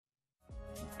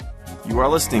You are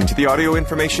listening to the Audio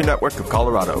Information Network of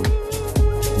Colorado.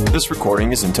 This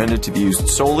recording is intended to be used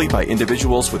solely by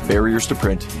individuals with barriers to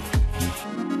print.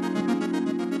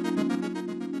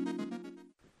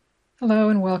 Hello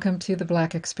and welcome to the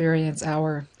Black Experience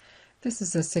Hour. This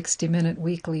is a 60-minute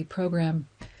weekly program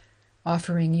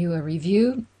offering you a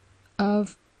review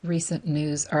of recent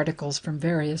news articles from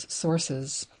various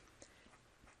sources.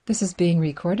 This is being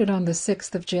recorded on the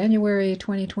 6th of January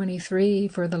 2023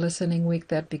 for the listening week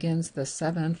that begins the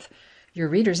 7th. Your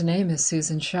reader's name is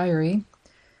Susan Shirey.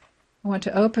 I want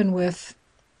to open with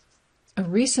a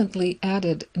recently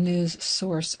added news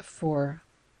source for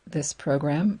this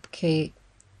program, KC,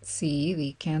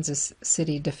 the Kansas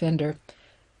City Defender,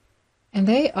 and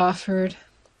they offered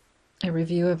a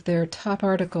review of their top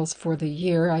articles for the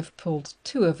year. I've pulled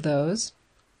two of those.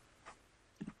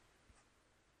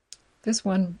 This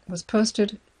one was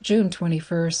posted June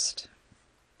 21st.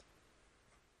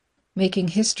 Making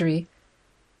history,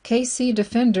 KC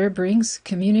Defender brings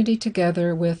community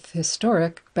together with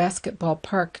historic basketball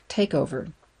park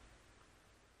takeover.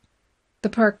 The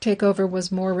park takeover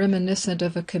was more reminiscent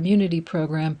of a community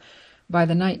program by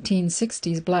the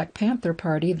 1960s Black Panther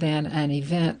Party than an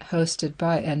event hosted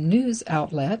by a news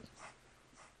outlet.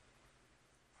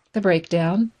 The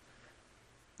breakdown.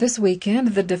 This weekend,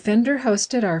 the Defender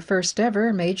hosted our first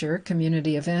ever major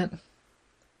community event.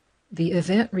 The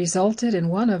event resulted in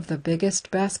one of the biggest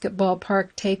basketball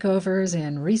park takeovers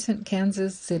in recent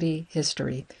Kansas City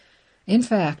history. In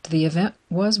fact, the event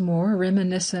was more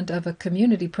reminiscent of a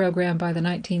community program by the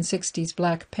 1960s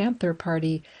Black Panther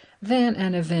Party than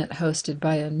an event hosted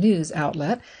by a news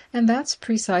outlet, and that's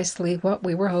precisely what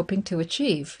we were hoping to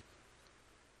achieve.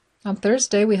 On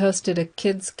Thursday, we hosted a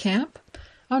kids' camp.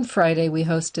 On Friday, we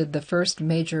hosted the first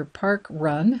major park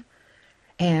run,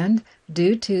 and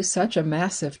due to such a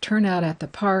massive turnout at the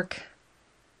park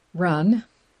run,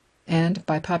 and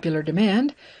by popular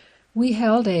demand, we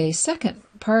held a second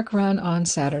park run on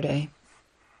Saturday.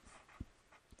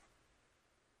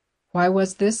 Why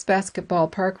was this basketball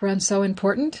park run so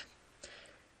important?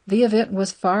 The event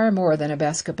was far more than a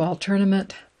basketball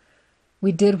tournament.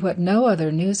 We did what no other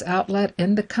news outlet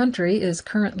in the country is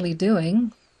currently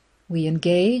doing. We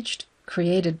engaged,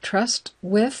 created trust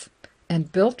with,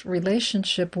 and built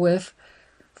relationship with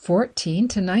 14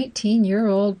 to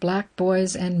 19-year-old Black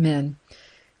boys and men.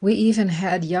 We even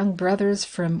had young brothers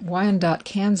from Wyandotte,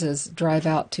 Kansas, drive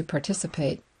out to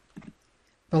participate.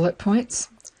 Bullet points.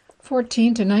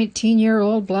 14 to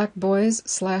 19-year-old Black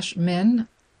boys/men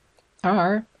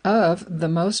are of the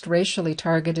most racially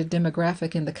targeted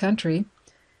demographic in the country.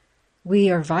 We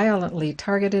are violently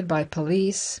targeted by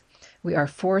police. We are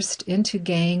forced into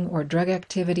gang or drug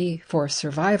activity for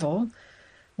survival.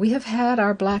 We have had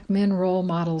our Black men role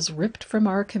models ripped from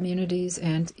our communities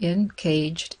and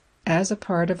encaged as a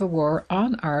part of a war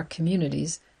on our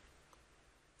communities.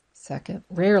 Second,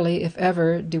 rarely, if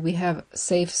ever, do we have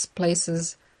safe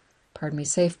places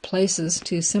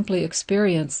to simply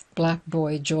experience Black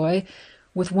boy joy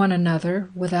with one another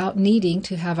without needing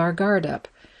to have our guard up.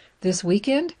 This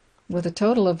weekend, with a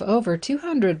total of over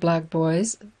 200 Black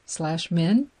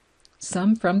boys/men,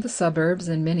 some from the suburbs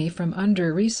and many from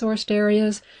under-resourced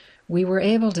areas, we were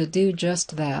able to do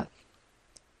just that.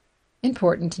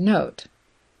 Important to note,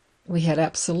 we had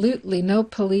absolutely no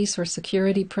police or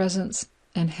security presence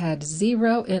and had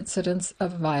zero incidents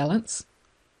of violence.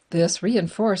 This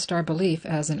reinforced our belief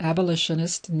as an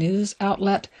abolitionist news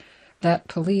outlet that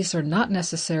police are not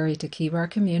necessary to keep our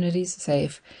communities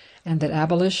safe, and that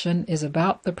abolition is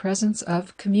about the presence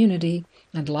of community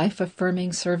and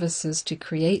life-affirming services to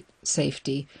create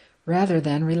safety, rather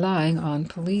than relying on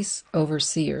police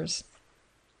overseers.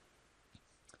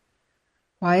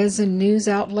 Why is a news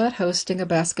outlet hosting a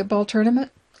basketball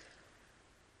tournament?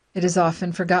 It is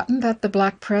often forgotten that the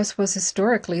Black press was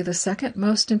historically the second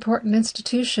most important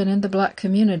institution in the Black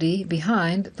community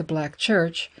behind the Black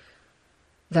church.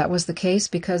 That was the case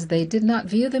because they did not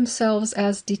view themselves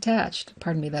as disattached,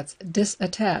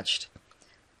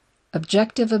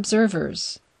 objective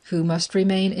observers who must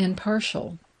remain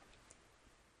impartial.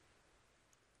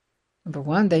 Number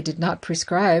one, they did not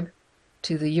prescribe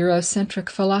to the Eurocentric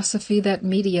philosophy that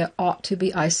media ought to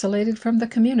be isolated from the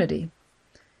community.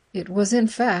 It was in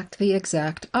fact the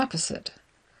exact opposite.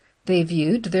 They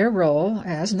viewed their role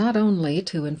as not only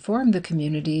to inform the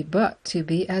community, but to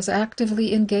be as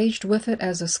actively engaged with it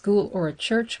as a school or a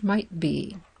church might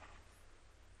be.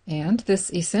 And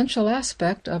this essential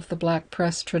aspect of the Black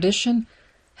press tradition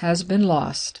has been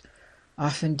lost,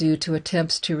 often due to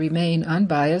attempts to remain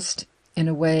unbiased in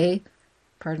the way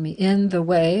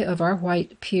of our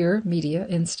white peer media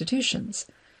institutions.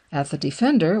 At the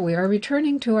Defender, we are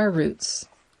returning to our roots.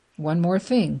 one more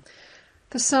thing.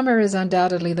 The summer is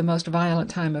undoubtedly the most violent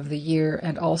time of the year,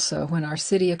 and also when our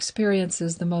city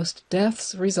experiences the most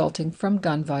deaths resulting from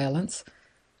gun violence.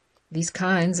 These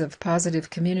kinds of positive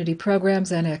community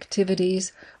programs and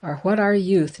activities are what our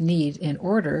youth need in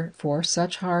order for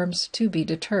such harms to be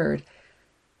deterred.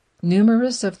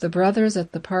 Numerous of the brothers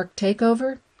at the park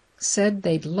takeover said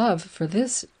they'd love for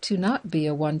this to not be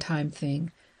a one-time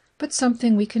thing, but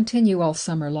something we continue all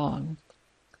summer long.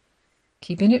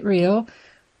 Keeping it real,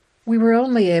 we were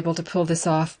only able to pull this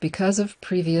off because of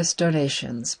previous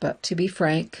donations, but to be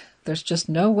frank, there's just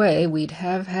no way we'd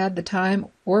have had the time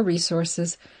or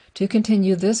resources to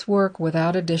continue this work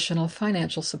without additional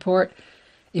financial support.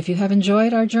 If you have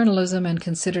enjoyed our journalism and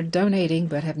considered donating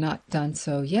but have not done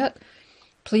so yet,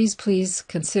 please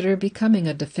consider becoming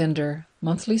a Defender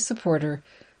monthly supporter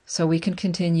so we can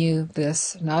continue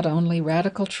this not only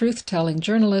radical truth-telling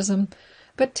journalism,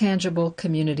 but tangible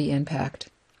community impact.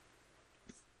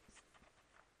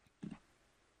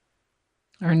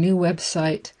 Our new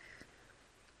website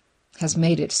has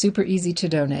made it super easy to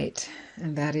donate,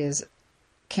 and that is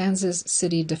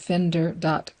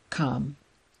kansascitydefender.com.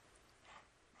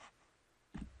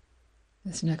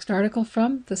 This next article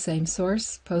from the same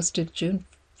source, posted June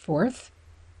 4th,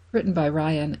 written by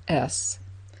Ryan S.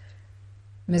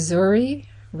 Missouri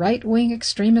right-wing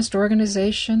extremist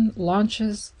organization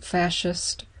launches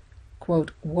fascist,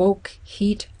 quote, woke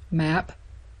heat map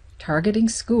targeting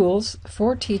schools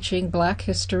for teaching Black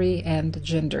history and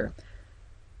gender.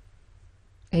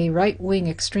 A right-wing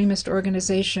extremist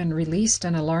organization released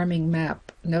an alarming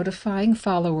map notifying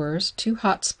followers to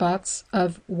hotspots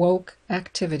of woke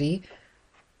activity.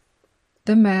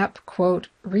 The map, quote,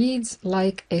 reads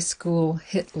like a school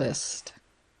hit list.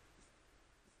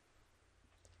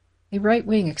 A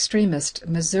right-wing extremist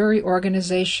Missouri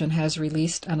organization has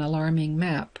released an alarming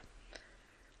map,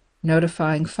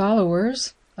 notifying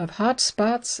followers of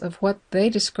hotspots of what they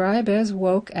describe as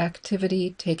woke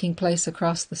activity taking place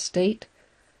across the state.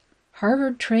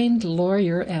 Harvard-trained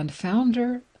lawyer and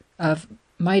founder of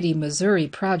Mighty Missouri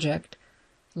Project,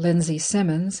 Lindsay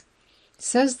Simmons,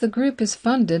 says the group is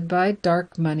funded by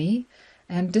dark money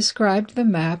and described the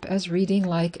map as reading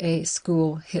like a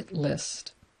school hit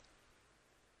list.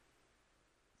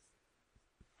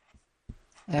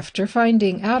 After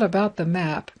finding out about the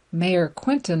map, Mayor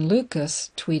Quinton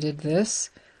Lucas tweeted this: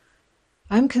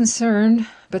 I'm concerned,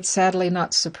 but sadly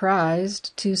not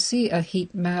surprised, to see a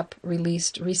heat map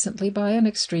released recently by an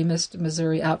extremist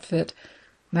Missouri outfit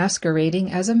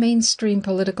masquerading as a mainstream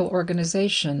political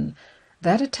organization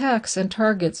that attacks and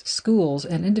targets schools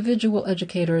and individual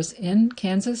educators in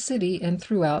Kansas City and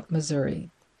throughout Missouri.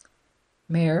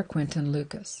 Mayor Quinton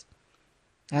Lucas.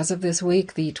 As of this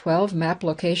week, the 12 map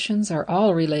locations are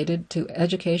all related to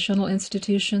educational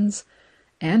institutions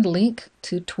and link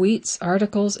to tweets,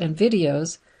 articles, and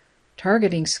videos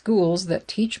targeting schools that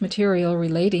teach material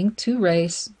relating to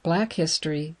race, Black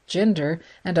history, gender,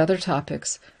 and other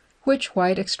topics, which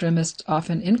white extremists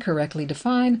often incorrectly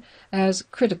define as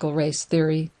critical race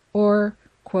theory or,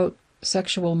 quote,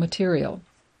 sexual material.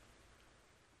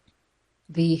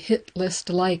 The hit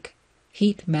list-like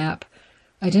heat map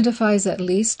identifies at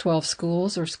least 12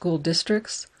 schools or school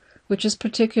districts, which is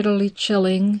particularly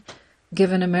chilling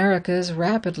given America's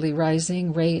rapidly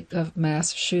rising rate of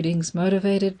mass shootings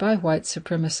motivated by white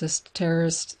supremacist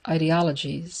terrorist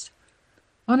ideologies.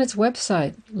 On its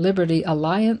website, Liberty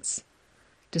Alliance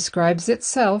describes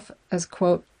itself as,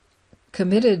 quote,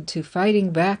 committed to fighting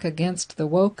back against the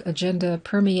woke agenda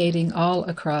permeating all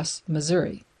across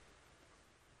Missouri.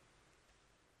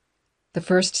 The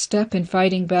first step in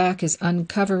fighting back is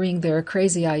uncovering their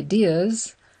crazy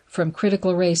ideas, from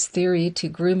critical race theory to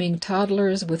grooming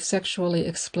toddlers with sexually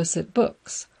explicit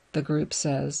books, the group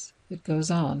says. It goes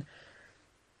on.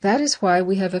 That is why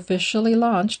we have officially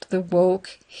launched the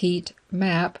Woke Heat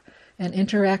Map, an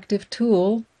interactive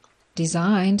tool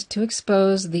designed to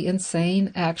expose the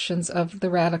insane actions of the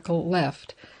radical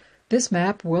left. This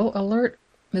map will alert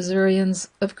Missourians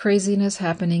of craziness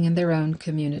happening in their own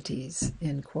communities,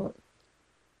 end quote.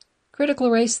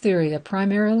 Critical race theory, a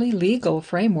primarily legal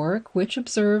framework which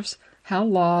observes how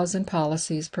laws and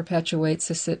policies perpetuate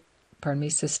systemic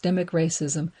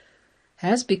racism,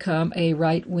 has become a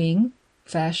right-wing,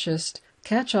 fascist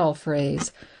catch-all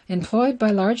phrase employed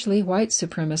by largely white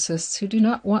supremacists who do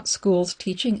not want schools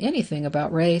teaching anything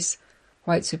about race,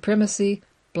 white supremacy,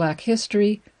 Black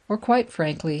history, or, quite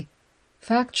frankly,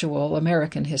 factual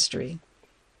American history.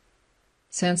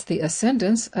 Since the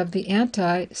ascendance of the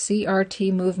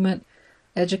anti-CRT movement,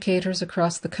 educators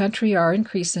across the country are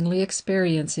increasingly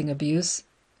experiencing abuse,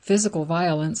 physical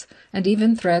violence, and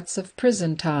even threats of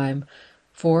prison time,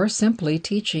 for simply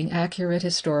teaching accurate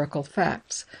historical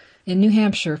facts. In New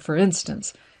Hampshire, for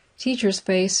instance, teachers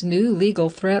face new legal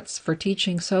threats for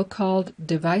teaching so-called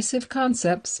divisive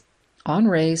concepts on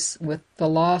race, with the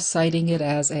law citing it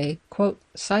as a, quote,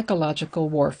 psychological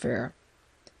warfare.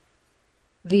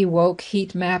 The woke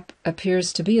heat map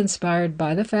appears to be inspired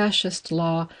by the fascist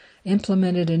law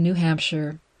implemented in New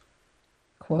Hampshire,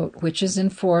 quote, which is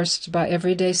enforced by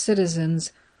everyday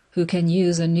citizens who can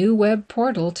use a new web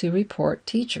portal to report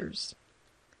teachers.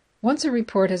 Once a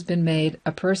report has been made,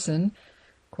 a person,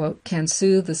 quote, can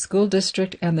sue the school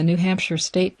district, and the New Hampshire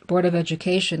State Board of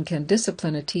Education can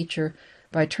discipline a teacher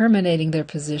by terminating their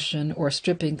position or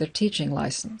stripping their teaching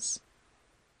license,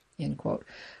 end quote.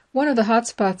 One of the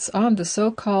hotspots on the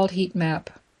so-called heat map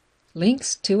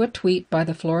links to a tweet by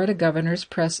the Florida governor's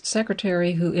press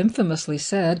secretary, who infamously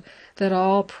said that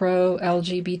all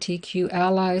pro-LGBTQ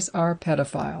allies are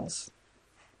pedophiles.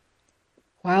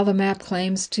 While the map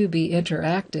claims to be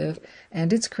interactive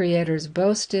and its creators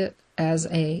boast it as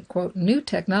a, quote, new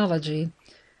technology,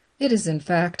 it is in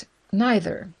fact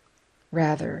neither.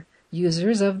 Rather,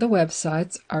 users of the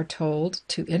websites are told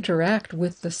to interact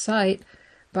with the site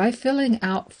by filling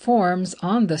out forms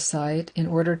on the site in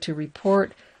order to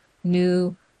report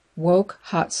new woke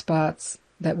hotspots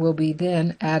that will be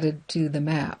then added to the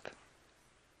map.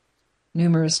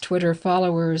 Numerous Twitter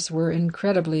followers were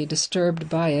incredibly disturbed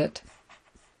by it.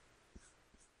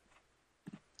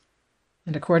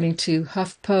 And according to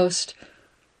HuffPost,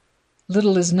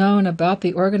 little is known about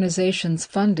the organization's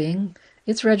funding.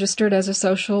 It's registered as a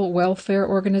social welfare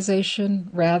organization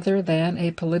rather than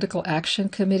a political action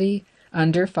committee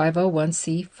under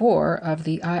 501c4 of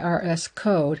the IRS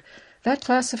Code. That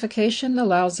classification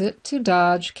allows it to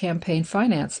dodge campaign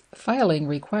finance filing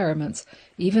requirements,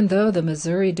 even though the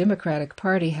Missouri Democratic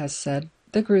Party has said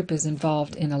the group is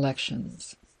involved in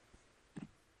elections.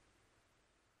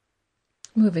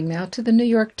 Moving now to the New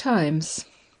York Times.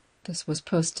 This was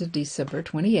posted December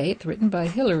 28th, written by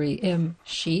Hillary M.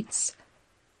 Sheets.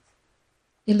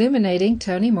 Illuminating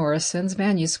Toni Morrison's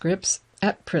manuscripts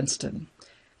at Princeton.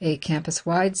 A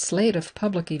campus-wide slate of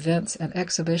public events and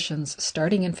exhibitions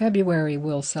starting in February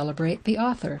will celebrate the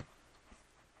author.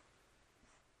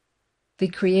 The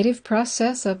creative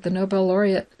process of the Nobel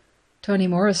laureate Toni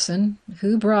Morrison,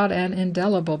 who brought an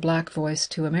indelible black voice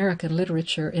to American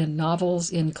literature in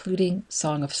novels including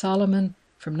Song of Solomon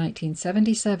from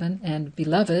 1977 and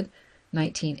Beloved,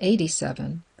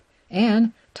 1987,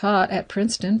 and taught at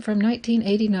Princeton from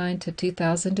 1989 to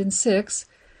 2006,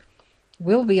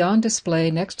 will be on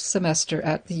display next semester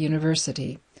at the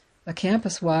university. A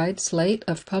campus-wide slate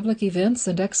of public events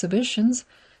and exhibitions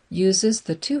uses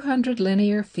the 200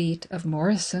 linear feet of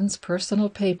Morrison's personal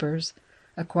papers,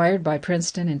 acquired by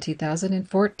Princeton in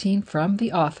 2014 from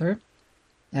the author,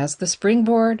 as the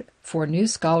springboard for new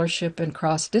scholarship and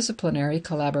cross-disciplinary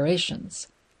collaborations.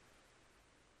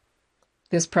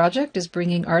 This project is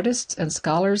bringing artists and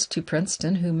scholars to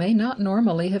Princeton who may not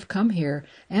normally have come here,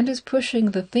 and is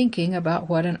pushing the thinking about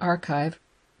what the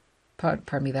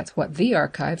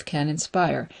archive can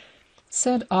inspire,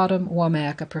 said Autumn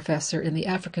Womack, a professor in the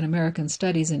African American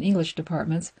Studies and English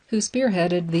departments, who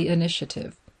spearheaded the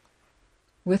initiative.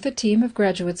 With a team of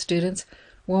graduate students,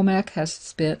 Womack has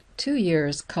spent 2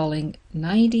 years culling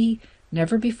 90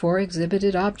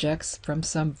 never-before-exhibited objects from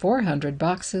some 400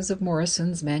 boxes of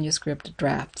Morrison's manuscript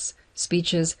drafts,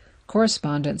 speeches,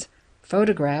 correspondence,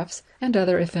 photographs, and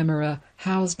other ephemera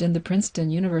housed in the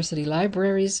Princeton University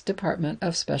Library's Department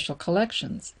of Special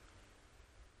Collections.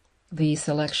 The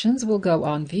selections will go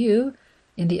on view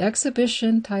in the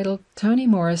exhibition titled Toni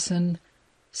Morrison,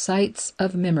 Sites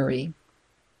of Memory,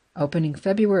 opening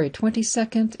February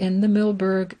 22nd in the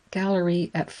Milberg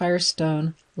Gallery at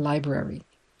Firestone Library.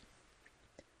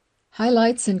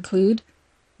 Highlights include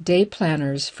day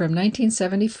planners from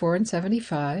 1974 and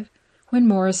 75, when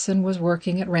Morrison was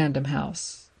working at Random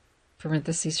House.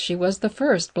 Parentheses, she was the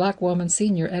first black woman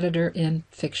senior editor in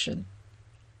fiction.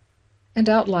 And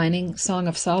outlining Song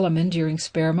of Solomon during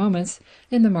spare moments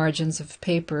in the margins of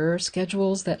paper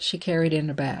schedules that she carried in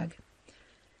a bag.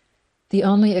 The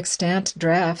only extant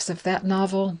drafts of that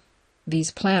novel,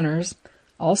 these planners,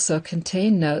 also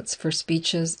contain notes for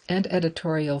speeches and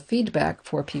editorial feedback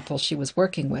for people she was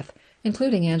working with,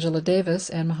 including Angela Davis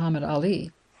and Muhammad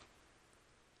Ali.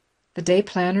 The day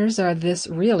planners are this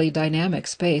really dynamic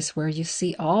space where you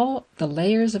see all the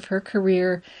layers of her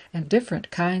career and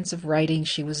different kinds of writing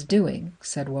she was doing,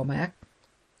 said Womack.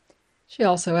 She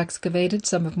also excavated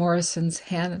some of Morrison's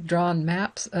hand-drawn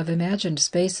maps of imagined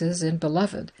spaces in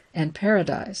Beloved and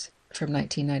Paradise from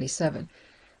 1997,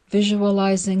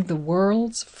 visualizing the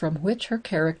worlds from which her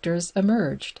characters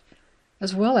emerged.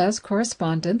 as well as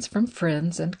correspondence from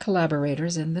friends and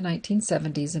collaborators in the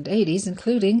 1970s and 80s,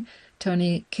 including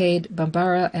Toni Cade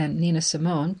Bambara and Nina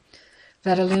Simone,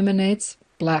 that illuminates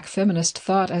Black feminist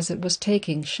thought as it was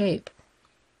taking shape.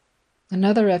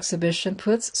 Another exhibition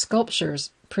puts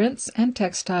sculptures, prints, and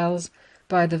textiles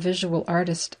by the visual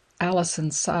artist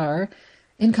Alison Saar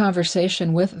in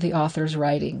conversation with the author's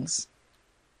writings.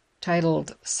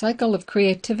 Titled Cycle of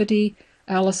Creativity,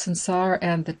 Alison Saar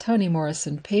and the Toni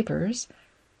Morrison Papers,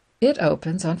 it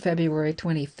opens on February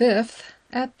 25th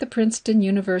at the Princeton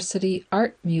University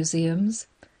Art Museum's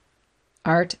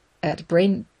Art at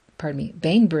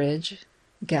Bainbridge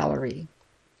Gallery.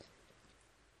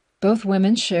 Both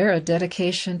women share a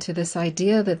dedication to this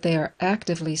idea that they are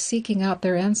actively seeking out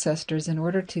their ancestors in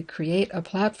order to create a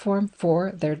platform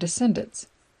for their descendants,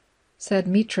 said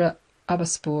Mitra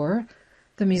Abaspour,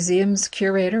 the museum's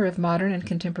curator of modern and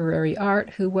contemporary art,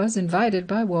 who was invited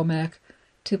by Womack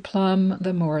to plumb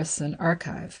the Morrison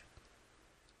archive.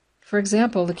 For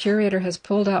example, the curator has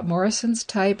pulled out Morrison's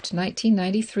typed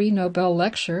 1993 Nobel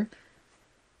lecture,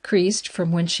 creased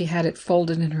from when she had it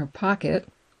folded in her pocket,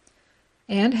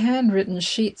 and handwritten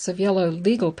sheets of yellow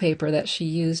legal paper that she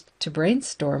used to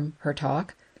brainstorm her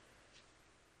talk.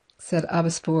 Said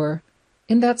Abaspour,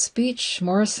 in that speech,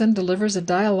 Morrison delivers a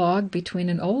dialogue between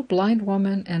an old blind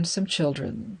woman and some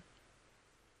children.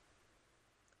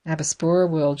 Abaspour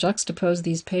will juxtapose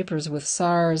these papers with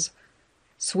Saar's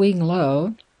Swing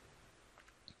Low,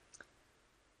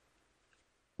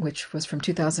 which was from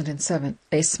 2007,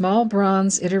 a small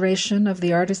bronze iteration of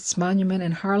the artist's monument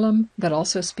in Harlem that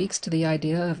also speaks to the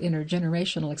idea of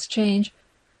intergenerational exchange.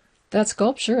 That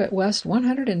sculpture at West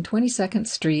 122nd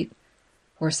Street,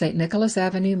 where St. Nicholas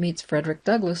Avenue meets Frederick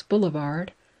Douglass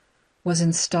Boulevard, was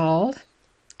installed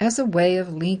as a way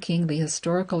of linking the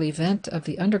historical event of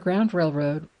the Underground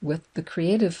Railroad with the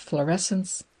creative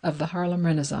fluorescence of the Harlem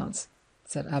Renaissance,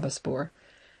 said Abaspour.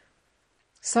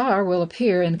 Saar will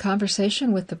appear in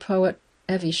conversation with the poet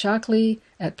Evie Shockley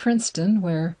at Princeton,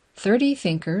 where 30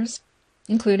 thinkers,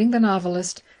 including the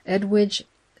novelist Edwidge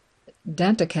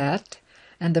Danticat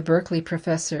and the Berkeley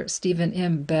professor Stephen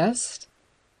M. Best,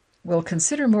 will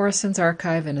consider Morrison's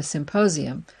archive in a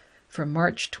symposium from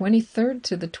March 23rd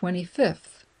to the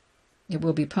 25th. It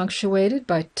will be punctuated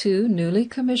by 2 newly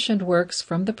commissioned works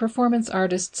from the performance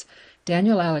artists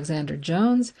Daniel Alexander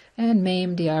Jones and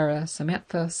Mame Diarra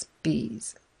Samantha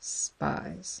Spees,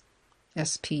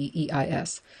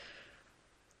 S-P-E-I-S,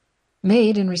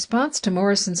 made in response to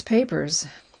Morrison's papers,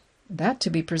 that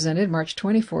to be presented March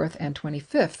 24th and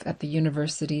 25th at the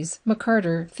university's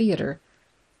McCarter Theater.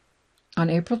 On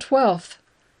April 12th,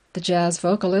 the jazz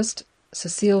vocalist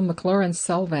Cecile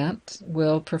McLaurin-Salvant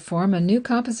will perform a new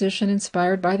composition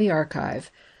inspired by the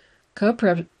archive,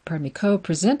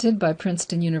 co-presented by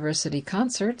Princeton University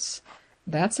Concerts.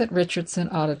 That's at Richardson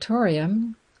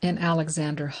Auditorium in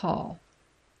Alexander Hall.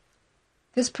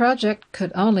 This project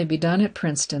could only be done at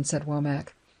Princeton, said Womack.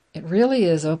 It really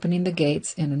is opening the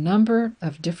gates in a number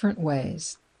of different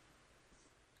ways.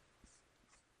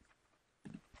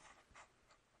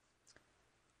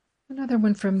 Another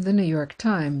one from the New York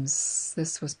Times.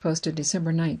 This was posted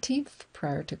December 19th,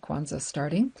 prior to Kwanzaa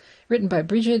starting, written by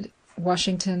Bridget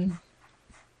Washington.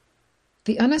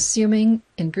 The unassuming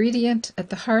ingredient at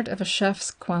the heart of a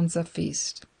chef's Kwanzaa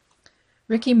feast.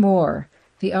 Ricky Moore,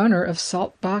 the owner of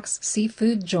Saltbox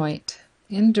Seafood Joint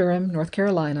in Durham, North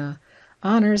Carolina,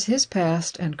 honors his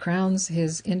past and crowns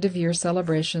his end-of-year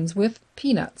celebrations with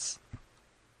peanuts.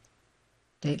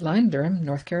 Dateline, Durham,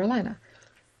 North Carolina.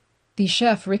 The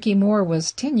chef Ricky Moore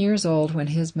was 10 years old when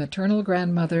his maternal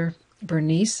grandmother,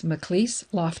 Bernice McLeese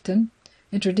Lofton,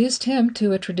 introduced him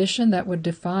to a tradition that would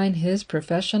define his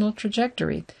professional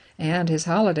trajectory and his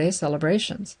holiday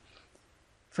celebrations.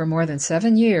 For more than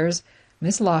 7 years,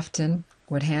 Miss Lofton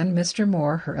would hand Mr.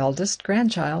 Moore, her eldest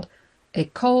grandchild, a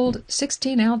cold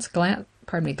 16-ounce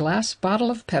glass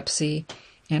bottle of Pepsi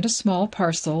and a small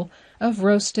parcel of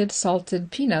roasted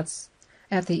salted peanuts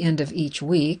at the end of each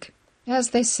week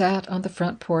as they sat on the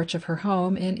front porch of her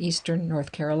home in eastern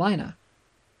North Carolina.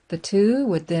 The two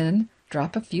would then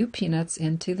drop a few peanuts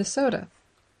into the soda.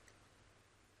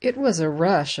 It was a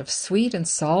rush of sweet and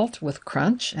salt with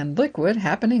crunch and liquid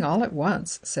happening all at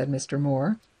once, said Mr.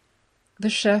 Moore, the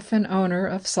chef and owner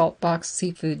of Saltbox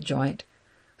Seafood Joint,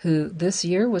 who this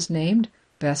year was named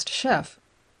Best Chef,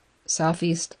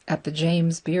 Southeast at the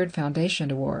James Beard Foundation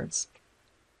Awards.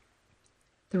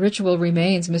 The ritual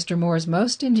remains Mr. Moore's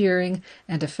most enduring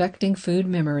and affecting food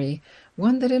memory,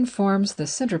 one that informs the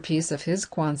centerpiece of his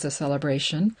Kwanzaa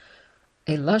celebration,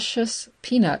 a luscious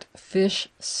peanut fish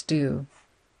stew.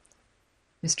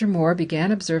 Mr. Moore began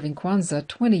observing Kwanzaa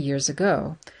 20 years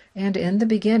ago, and in the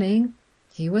beginning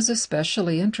he was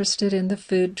especially interested in the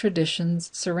food traditions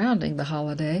surrounding the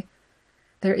holiday.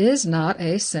 There is not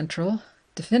a central,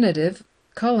 definitive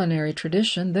culinary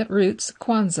tradition that roots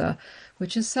Kwanzaa,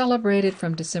 which is celebrated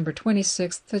from December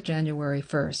 26th to January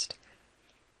 1st.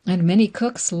 And many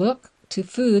cooks look to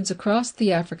foods across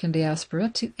the African diaspora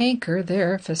to anchor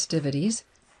their festivities.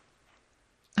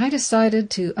 I decided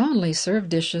to only serve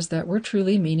dishes that were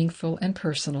truly meaningful and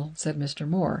personal, said Mr.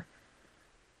 Moore.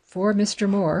 For Mr.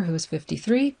 Moore, who is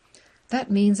 53, that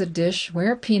means a dish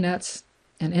where peanuts,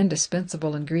 an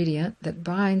indispensable ingredient that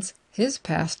binds his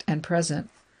past and present,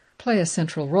 play a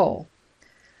central role.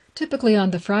 Typically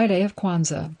on the Friday of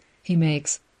Kwanzaa, he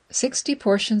makes 60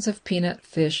 portions of peanut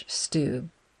fish stew,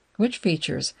 which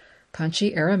features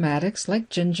punchy aromatics like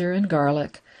ginger and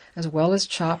garlic, as well as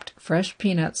chopped fresh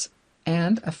peanuts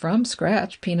and a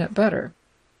from-scratch peanut butter.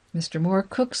 Mr. Moore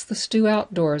cooks the stew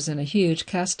outdoors in a huge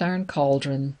cast-iron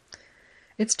cauldron.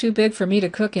 "It's too big for me to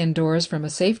cook indoors from a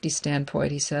safety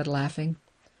standpoint," he said, laughing.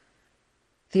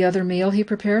 The other meal he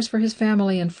prepares for his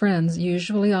family and friends,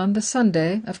 usually on the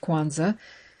Sunday of Kwanzaa,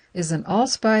 is an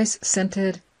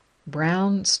allspice-scented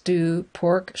brown stew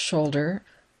pork shoulder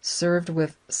served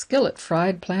with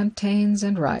skillet-fried plantains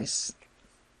and rice.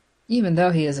 Even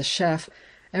though he is a chef,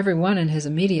 everyone in his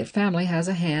immediate family has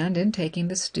a hand in taking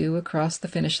the stew across the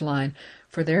finish line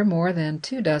for their more than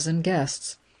 24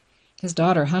 guests. His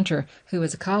daughter Hunter, who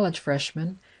is a college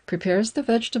freshman, prepares the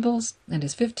vegetables, and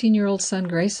his 15-year-old son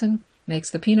Grayson makes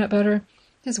the peanut butter.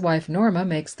 His wife Norma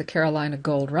makes the Carolina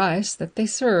Gold rice that they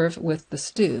serve with the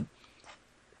stew.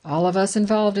 All of us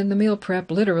involved in the meal prep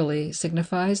literally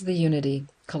signifies the unity,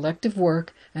 collective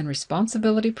work, and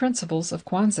responsibility principles of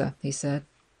Kwanzaa, he said,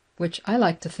 which I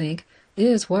like to think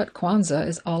is what Kwanzaa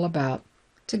is all about: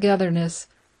 togetherness,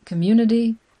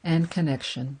 community, and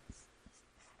connection.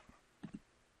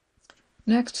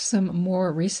 Next, some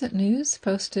more recent news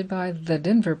posted by the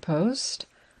Denver Post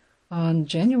on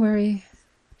January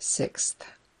 6th,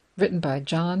 written by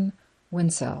John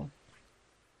Winsell.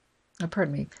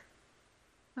 Pardon me,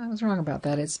 I was wrong about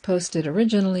that. It's posted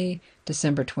originally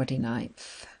December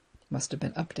 29th. Must have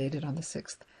been updated on the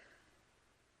 6th.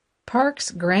 Parks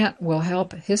grant will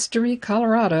help History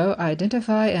Colorado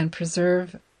identify and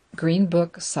preserve Green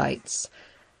Book sites.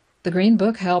 The Green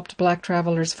Book helped Black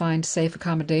travelers find safe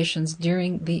accommodations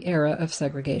during the era of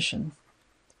segregation.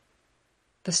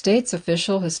 The state's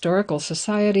official historical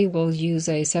society will use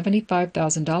a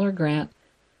 $75,000 grant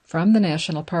from the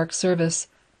National Park Service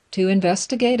to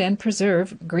investigate and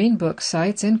preserve Green Book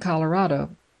sites in Colorado,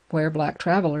 where Black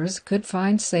travelers could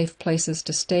find safe places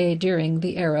to stay during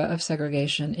the era of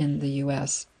segregation in the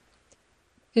U.S.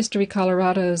 History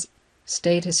Colorado's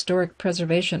State Historic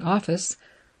Preservation Office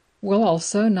will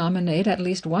also nominate at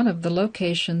least one of the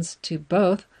locations to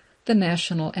both the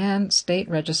National and State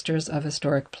Registers of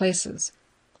Historic Places,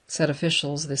 said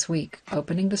officials this week,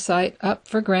 opening the site up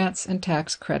for grants and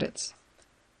tax credits.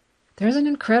 "There's an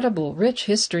incredible, rich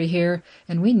history here,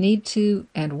 and we need to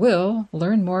and will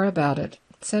learn more about it,"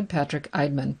 said Patrick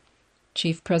Eidman,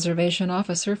 Chief Preservation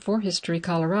Officer for History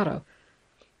Colorado.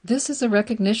 "This is a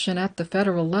recognition at the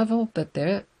federal level that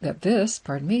this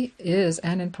is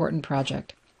an important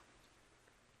project."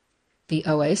 The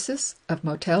oasis of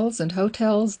motels and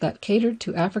hotels that catered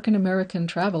to African American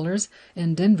travelers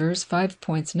in Denver's Five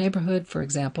Points neighborhood, for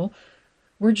example,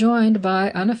 were joined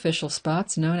by unofficial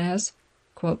spots known as,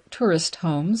 quote, tourist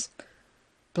homes.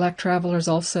 Black travelers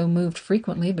also moved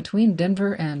frequently between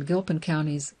Denver and Gilpin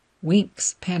County's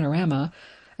Winks Panorama,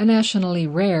 a nationally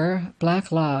rare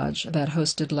Black lodge that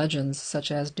hosted legends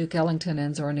such as Duke Ellington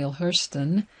and Zora Neale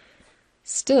Hurston.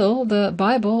 Still, the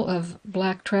Bible of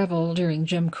Black travel during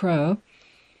Jim Crow,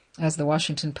 as the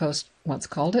Washington Post once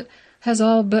called it, has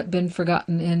all but been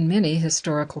forgotten in many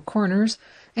historical corners,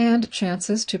 and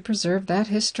chances to preserve that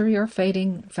history are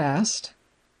fading fast.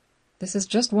 "This is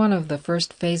just one of the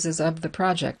first phases of the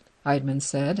project," Eidman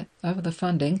said, of the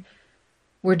funding.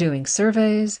 "We're doing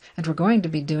surveys, and we're going to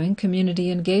be doing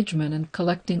community engagement and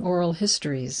collecting oral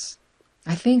histories.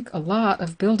 I think a lot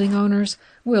of building owners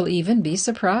will even be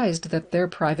surprised that their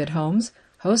private homes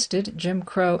hosted Jim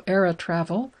Crow-era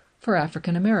travel for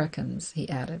African Americans," he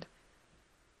added.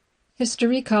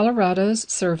 History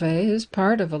Colorado's survey is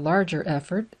part of a larger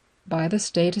effort by the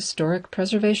State Historic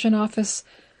Preservation Office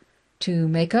to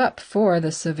make up for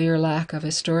the severe lack of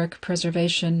historic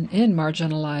preservation in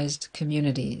marginalized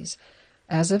communities.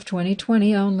 As of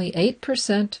 2020, only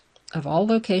 8% of all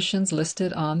locations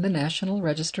listed on the National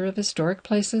Register of Historic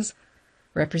Places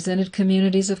represented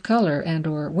communities of color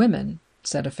and/or women,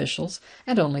 said officials,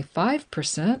 and only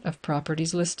 5% of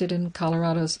properties listed in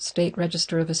Colorado's State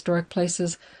Register of Historic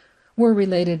Places were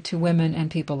related to women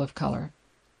and people of color.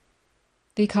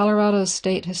 The Colorado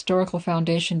State Historical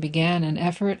Foundation began an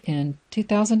effort in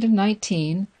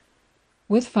 2019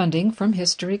 with funding from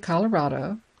History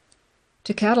Colorado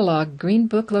to catalog Green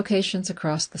Book locations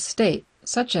across the state,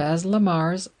 such as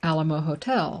Lamar's Alamo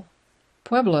Hotel,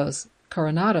 Pueblo's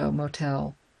Coronado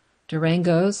Motel,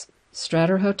 Durango's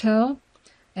Strater Hotel,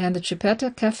 and the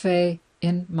Chupeta Cafe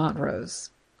in Montrose.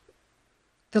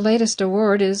 The latest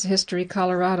award is History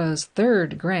Colorado's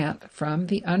third grant from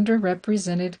the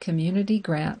Underrepresented Community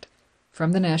Grant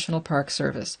from the National Park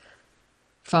Service,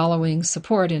 following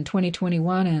support in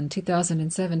 2021 and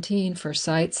 2017 for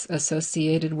sites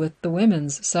associated with the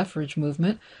women's suffrage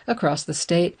movement across the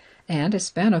state and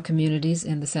Hispano communities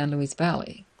in the San Luis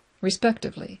Valley,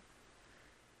 respectively.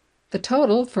 The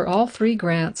total for all three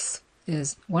grants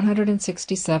is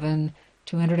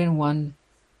 $167,201.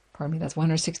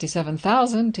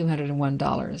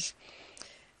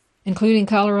 Including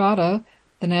Colorado,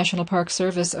 the National Park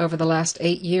Service over the last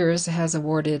 8 years has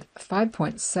awarded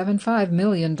 $5.75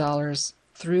 million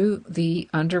through the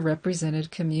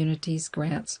Underrepresented Communities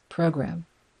Grants Program.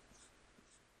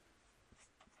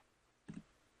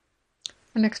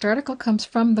 Our next article comes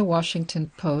from the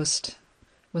Washington Post.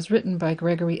 Was written by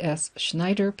Gregory S.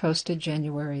 Schneider, posted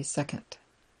January 2nd.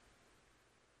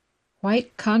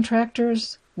 White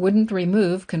contractors wouldn't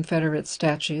remove Confederate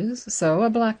statues, so a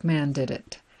black man did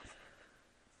it.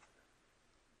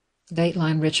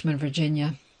 Dateline, Richmond,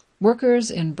 Virginia.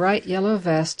 Workers in bright yellow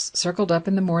vests circled up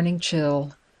in the morning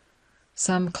chill.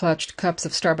 Some clutched cups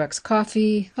of Starbucks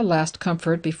coffee, a last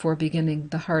comfort before beginning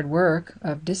the hard work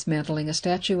of dismantling a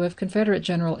statue of Confederate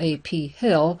General A.P.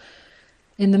 Hill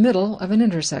in the middle of an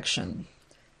intersection.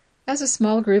 As a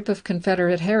small group of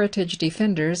Confederate heritage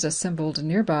defenders assembled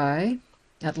nearby,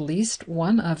 at least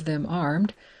one of them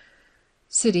armed,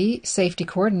 City Safety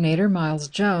Coordinator Miles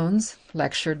Jones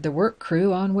lectured the work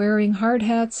crew on wearing hard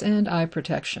hats and eye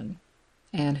protection.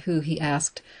 And who, he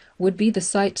asked, would be the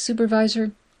site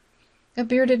supervisor? A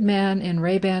bearded man in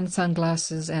Ray-Ban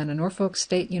sunglasses and a Norfolk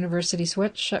State University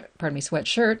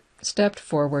sweatshirt stepped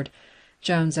forward.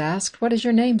 Jones asked, "What is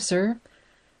your name, sir?"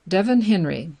 "Devin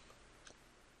Henry."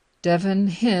 "Devin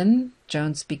Hen,"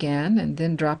 Jones began, and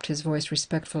then dropped his voice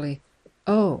respectfully.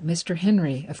 "Oh, Mr.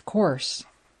 Henry, of course."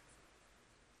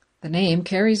 The name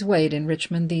carries weight in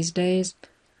Richmond these days.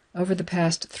 Over the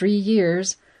past 3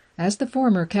 years, as the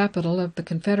former capital of the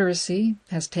Confederacy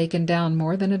has taken down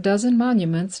more than a dozen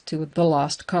monuments to the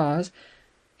lost cause,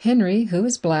 Henry, who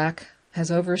is black,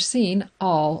 has overseen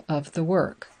all of the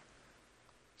work.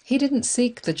 He didn't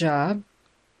seek the job.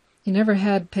 He never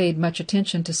had paid much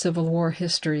attention to Civil War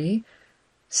history.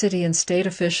 City and state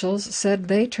officials said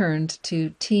they turned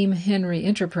to Team Henry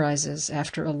Enterprises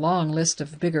after a long list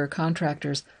of bigger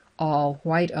contractors, all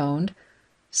white-owned,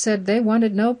 said they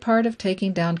wanted no part of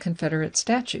taking down Confederate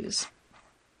statues.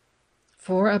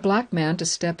 For a black man to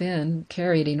step in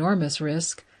carried enormous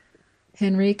risk.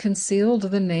 Henry concealed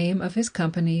the name of his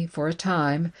company for a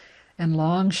time and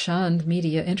long shunned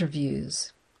media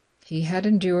interviews. He has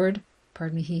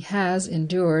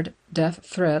endured death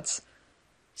threats,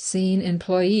 seen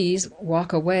employees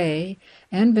walk away,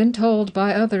 and been told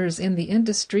by others in the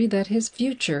industry that his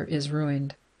future is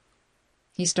ruined.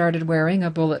 He started wearing a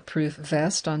bulletproof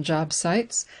vest on job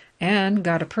sites and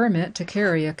got a permit to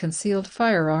carry a concealed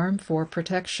firearm for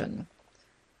protection.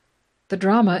 The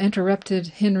drama interrupted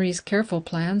Henry's careful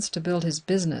plans to build his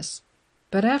business,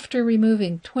 but after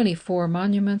removing 24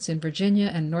 monuments in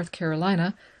Virginia and North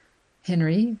Carolina,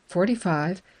 Henry,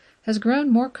 45, has grown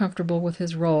more comfortable with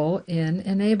his role in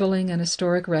enabling an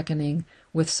historic reckoning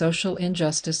with social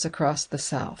injustice across the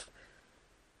South.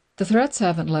 The threats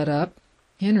haven't let up.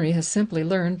 Henry has simply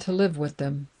learned to live with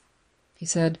them. He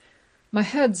said, "My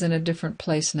head's in a different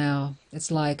place now.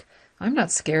 It's like, I'm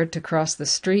not scared to cross the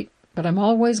street, but I'm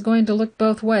always going to look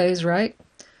both ways, right?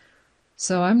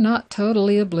 So I'm not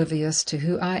totally oblivious to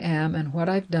who I am and what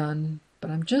I've done,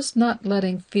 but I'm just not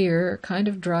letting fear kind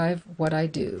of drive what I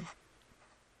do."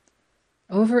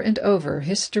 Over and over,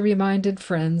 history-minded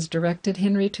friends directed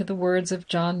Henry to the words of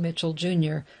John Mitchell,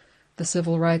 Jr., the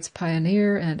civil rights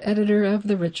pioneer and editor of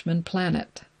the Richmond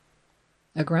Planet,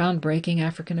 a groundbreaking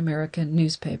African-American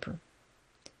newspaper.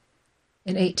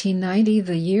 In 1890,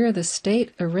 the year the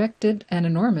state erected an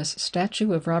enormous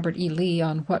statue of Robert E. Lee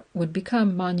on what would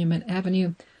become Monument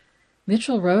Avenue,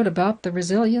 Mitchell wrote about the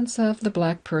resilience of the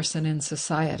black person in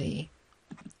society.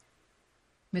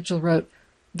 Mitchell wrote,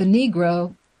 "The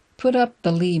Negro put up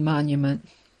the Lee Monument,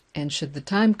 and should the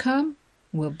time come,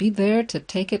 we'll be there to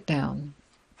take it down."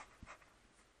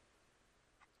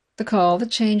 The call that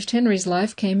changed Henry's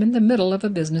life came in the middle of a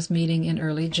business meeting in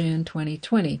early June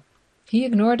 2020. He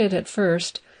ignored it at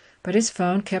first, but his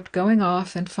phone kept going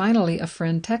off, and finally a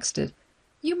friend texted,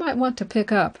 "You might want to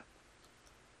pick up."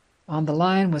 On the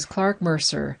line was Clark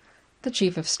Mercer, the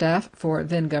chief of staff for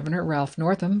then-Governor Ralph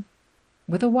Northam,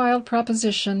 with a wild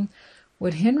proposition.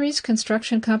 Would Henry's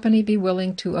construction company be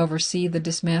willing to oversee the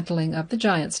dismantling of the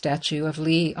giant statue of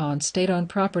Lee on state-owned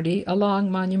property along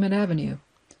Monument Avenue?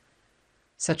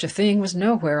 Such a thing was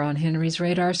nowhere on Henry's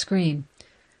radar screen.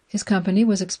 His company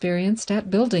was experienced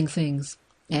at building things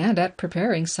and at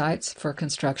preparing sites for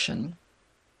construction.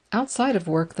 Outside of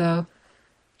work, though,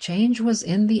 change was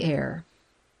in the air.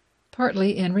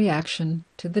 Partly in reaction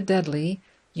to the deadly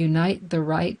Unite the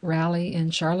Right rally in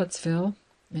Charlottesville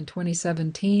in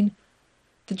 2017,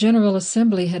 the General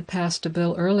Assembly had passed a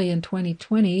bill early in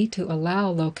 2020 to allow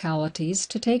localities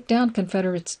to take down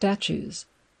Confederate statues.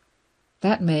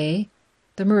 That May,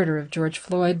 the murder of George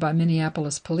Floyd by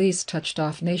Minneapolis police touched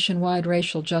off nationwide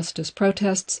racial justice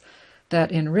protests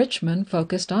that in Richmond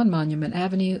focused on Monument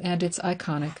Avenue and its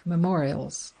iconic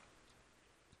memorials.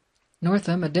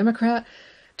 Northam, a Democrat,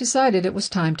 decided it was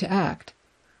time to act.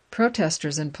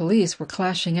 Protesters and police were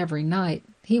clashing every night.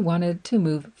 He wanted to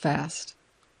move fast.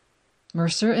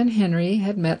 Mercer and Henry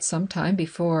had met some time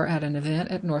before at an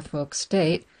event at Norfolk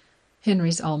State,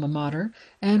 Henry's alma mater,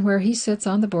 and where he sits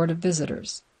on the Board of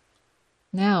Visitors.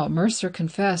 Now, Mercer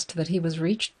confessed that he was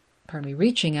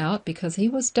reaching out because he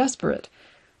was desperate.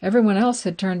 Everyone else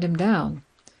had turned him down.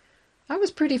 "I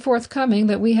was pretty forthcoming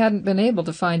that we hadn't been able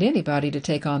to find anybody to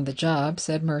take on the job,"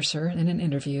 said Mercer in an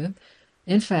interview.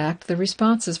 In fact, the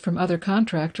responses from other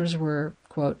contractors were,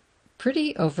 quote,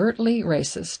 "pretty overtly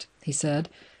racist," he said,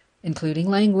 including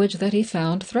language that he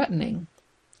found threatening.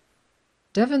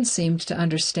 "Devin seemed to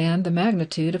understand the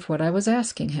magnitude of what I was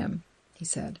asking him," he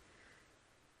said.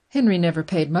 Henry never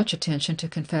paid much attention to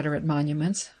Confederate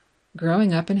monuments.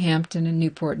 Growing up in Hampton and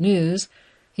Newport News,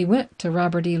 he went to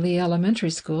Robert E. Lee Elementary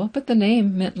School, but the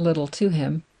name meant little to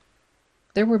him.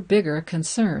 There were bigger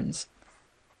concerns.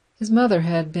 His mother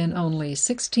had been only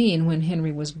 16 when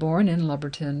Henry was born in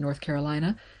Lumberton, North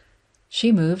Carolina.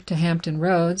 She moved to Hampton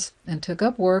Roads and took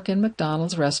up work in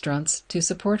McDonald's restaurants to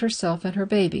support herself and her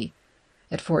baby.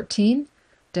 At 14,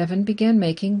 Devin began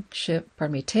taking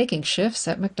shifts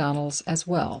at McDonald's as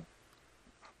well.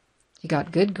 He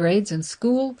got good grades in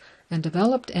school and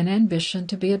developed an ambition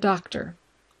to be a doctor.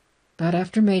 But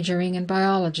after majoring in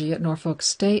biology at Norfolk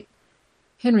State,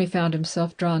 Henry found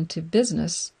himself drawn to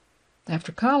business.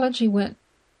 After college, he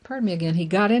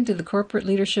got into the corporate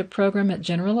leadership program at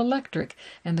General Electric,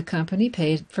 and the company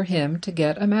paid for him to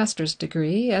get a master's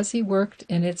degree as he worked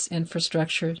in its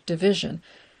infrastructure division.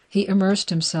 He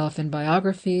immersed himself in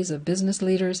biographies of business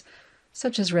leaders,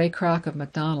 such as Ray Kroc of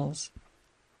McDonald's.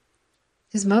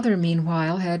 His mother,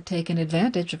 meanwhile, had taken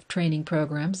advantage of training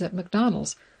programs at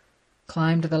McDonald's,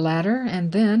 climbed the ladder,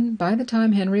 and then, by the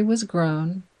time Henry was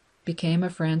grown, became a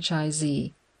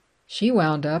franchisee. She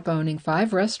wound up owning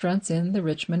 5 restaurants in the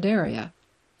Richmond area.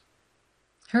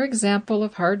 Her example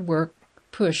of hard work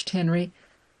pushed Henry.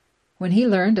 When he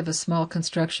learned of a small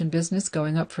construction business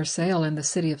going up for sale in the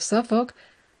city of Suffolk,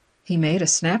 he made a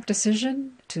snap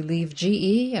decision to leave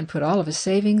GE and put all of his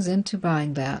savings into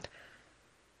buying that.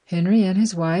 Henry and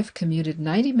his wife commuted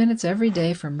 90 minutes every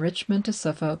day from Richmond to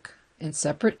Suffolk in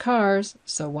separate cars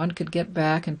so one could get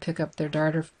back and pick up their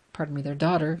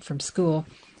daughter from school.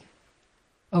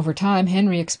 Over time,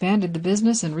 Henry expanded the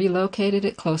business and relocated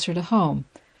it closer to home.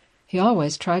 He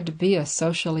always tried to be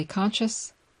socially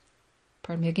conscious,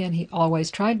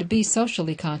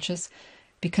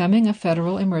 becoming a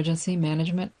Federal Emergency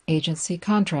Management Agency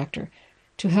contractor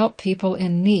to help people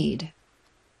in need.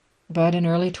 But in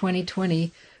early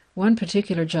 2020, one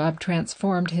particular job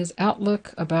transformed his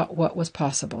outlook about what was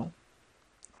possible.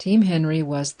 Team Henry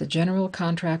was the general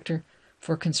contractor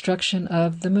for construction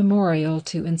of the memorial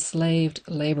to enslaved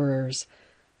laborers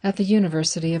at the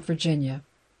University of Virginia.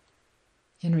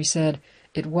 Henry said,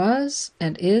 "It was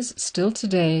and is still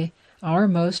today our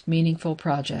most meaningful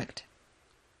project."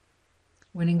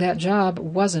 Winning that job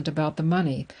wasn't about the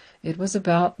money. It was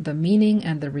about the meaning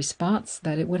and the response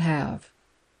that it would have,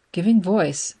 giving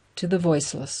voice to the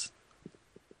voiceless.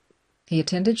 He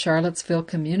attended Charlottesville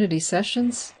community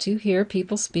sessions to hear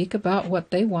people speak about what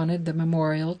they wanted the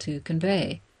memorial to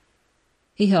convey.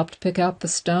 He helped pick out the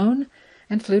stone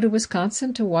and flew to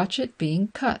Wisconsin to watch it being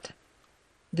cut.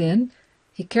 Then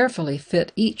he carefully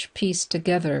fit each piece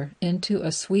together into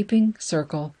a sweeping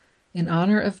circle in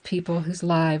honor of people whose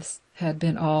lives had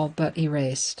been all but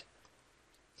erased.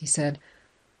 He said,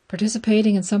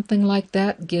 "Participating in something like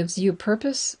that gives you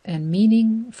purpose and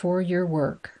meaning for your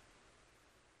work."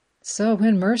 So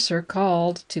when Mercer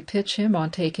called to pitch him on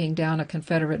taking down a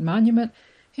Confederate monument,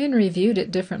 Henry viewed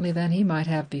it differently than he might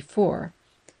have before.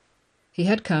 He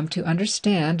had come to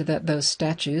understand that those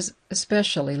statues,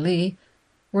 especially Lee,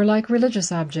 were like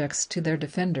religious objects to their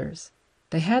defenders.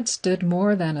 They had stood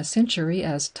more than a century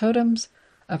as totems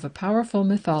of a powerful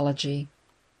mythology,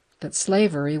 that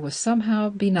slavery was somehow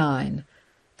benign,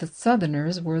 that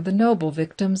Southerners were the noble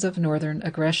victims of Northern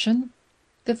aggression,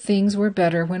 that things were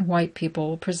better when white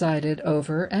people presided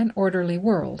over an orderly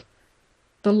world.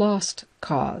 The lost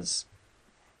cause.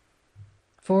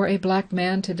 For a black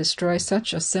man to destroy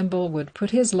such a symbol would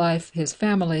put his life, his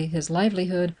family, his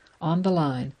livelihood on the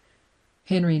line.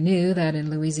 Henry knew that in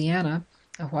Louisiana,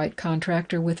 a white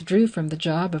contractor withdrew from the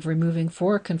job of removing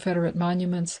 4 Confederate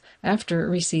monuments after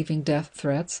receiving death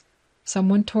threats.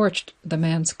 Someone torched the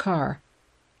man's car.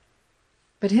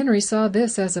 But Henry saw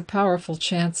this as a powerful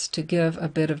chance to give a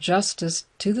bit of justice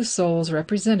to the souls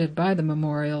represented by the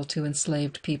memorial to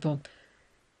enslaved people.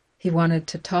 He wanted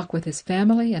to talk with his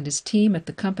family and his team at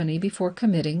the company before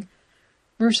committing.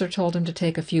 Mercer told him to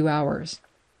take a few hours.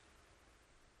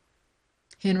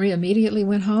 Henry immediately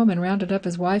went home and rounded up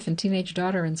his wife and teenage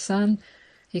daughter and son.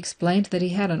 He explained that he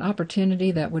had an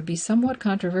opportunity that would be somewhat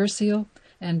controversial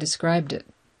and described it.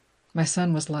 My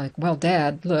son was like, "Well,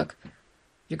 Dad, look,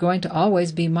 you're going to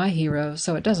always be my hero,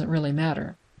 so it doesn't really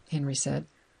matter," Henry said.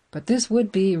 "But this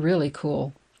would be really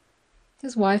cool."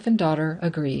 His wife and daughter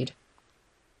agreed.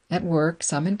 At work,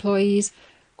 some employees,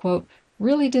 quote,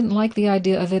 really didn't like the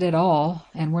idea of it at all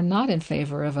and were not in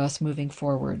favor of us moving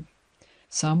forward.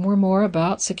 Some were more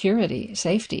about security,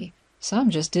 safety. Some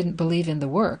just didn't believe in the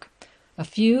work. A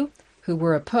few who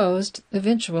were opposed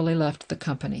eventually left the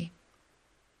company.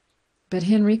 But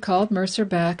Henry called Mercer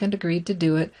back and agreed to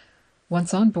do it.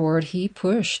 Once on board, he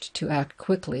pushed to act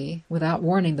quickly without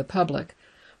warning the public.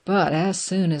 But as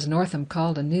soon as Northam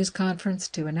called a news conference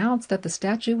to announce that the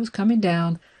statue was coming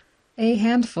down, a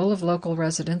handful of local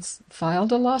residents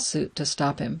filed a lawsuit to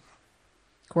stop him.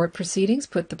 Court proceedings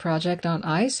put the project on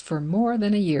ice for more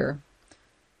than a year.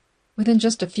 Within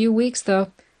just a few weeks,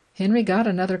 though, Henry got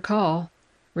another call.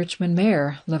 Richmond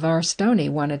Mayor LeVar Stoney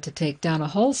wanted to take down a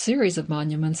whole series of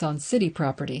monuments on city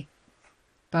property.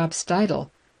 Bob Steidle,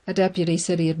 a deputy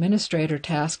city administrator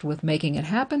tasked with making it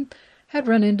happen, had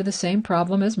run into the same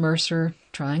problem as Mercer,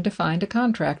 trying to find a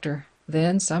contractor.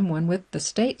 Then someone with the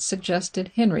state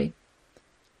suggested Henry.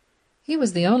 He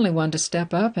was the only one to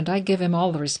step up, and I give him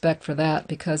all the respect for that,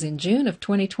 because in June of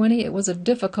 2020 it was a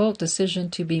difficult decision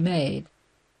to be made,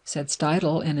 said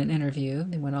Steidle in an interview.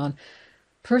 He went on,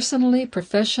 "Personally,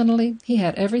 professionally, he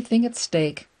had everything at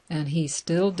stake, and he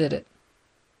still did it."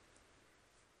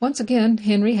 Once again,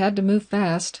 Henry had to move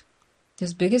fast.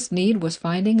 His biggest need was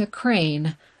finding a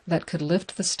crane that could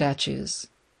lift the statues.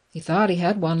 He thought he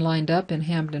had one lined up in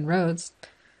Hampton Roads.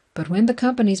 But when the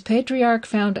company's patriarch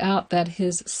found out that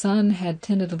his son had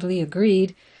tentatively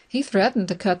agreed, he threatened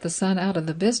to cut the son out of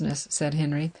the business, said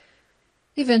Henry.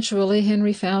 Eventually,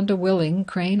 Henry found a willing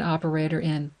crane operator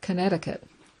in Connecticut.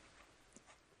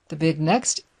 The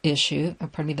next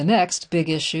big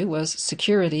issue was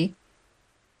security.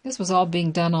 This was all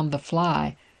being done on the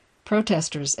fly.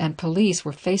 Protesters and police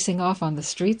were facing off on the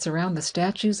streets around the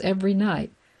statues every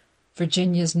night.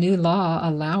 Virginia's new law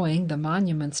allowing the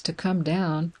monuments to come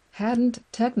down hadn't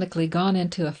technically gone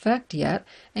into effect yet,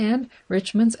 and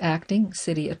Richmond's acting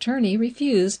city attorney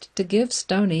refused to give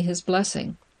Stoney his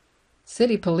blessing.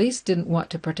 City police didn't want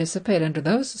to participate under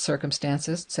those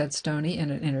circumstances, said Stoney in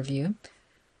an interview.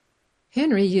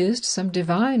 Henry used some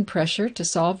divine pressure to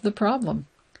solve the problem.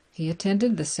 He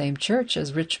attended the same church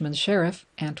as Richmond Sheriff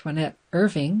Antoinette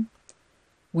Irving.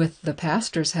 With the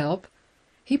pastor's help,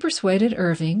 he persuaded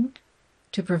Irving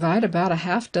to provide about a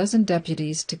half-dozen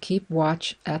deputies to keep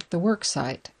watch at the work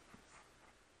site.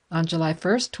 On July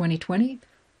 1st, 2020,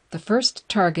 the first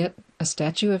target, a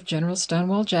statue of General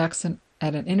Stonewall Jackson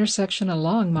at an intersection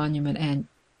along Monument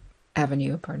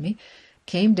Avenue,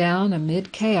 came down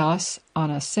amid chaos on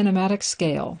a cinematic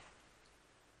scale.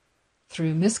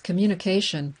 Through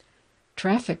miscommunication,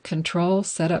 traffic control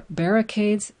set up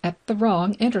barricades at the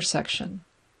wrong intersection.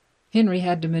 Henry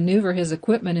had to maneuver his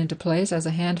equipment into place as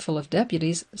a handful of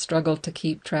deputies struggled to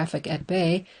keep traffic at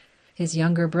bay. His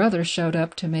younger brother showed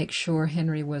up to make sure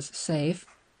Henry was safe.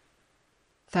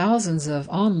 Thousands of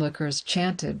onlookers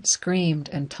chanted, screamed,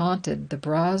 and taunted the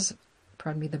bronze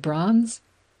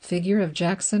figure of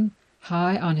Jackson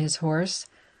high on his horse.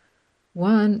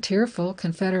 One tearful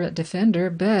Confederate defender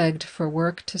begged for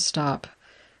work to stop.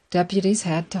 Deputies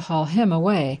had to haul him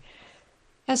away.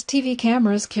 As TV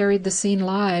cameras carried the scene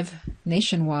live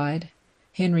nationwide,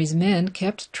 Henry's men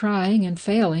kept trying and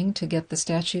failing to get the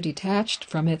statue detached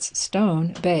from its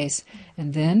stone base,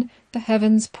 and then the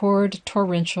heavens poured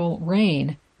torrential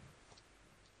rain.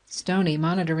 Stoney,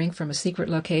 monitoring from a secret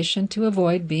location to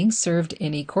avoid being served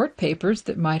any court papers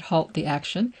that might halt the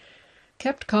action,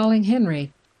 kept calling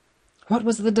Henry. What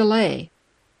was the delay?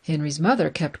 Henry's mother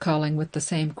kept calling with the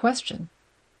same question.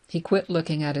 He quit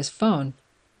looking at his phone.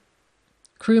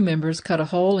 Crew members cut a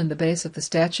hole in the base of the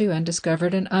statue and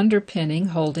discovered an underpinning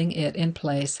holding it in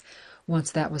place.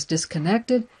 Once that was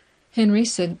disconnected, Henry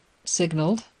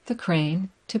signaled the crane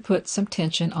to put some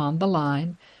tension on the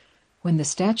line. When the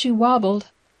statue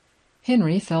wobbled,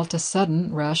 Henry felt a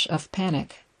sudden rush of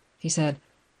panic. He said,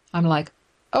 "I'm like,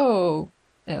 oh,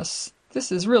 yes,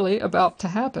 this is really about to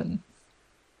happen."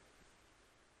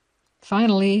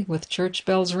 Finally, with church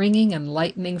bells ringing and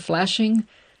lightning flashing,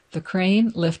 the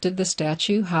crane lifted the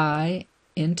statue high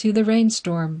into the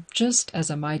rainstorm, just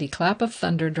as a mighty clap of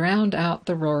thunder drowned out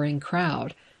the roaring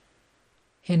crowd.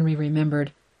 Henry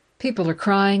remembered, people are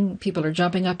crying, people are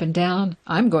jumping up and down,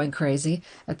 I'm going crazy.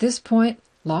 At this point,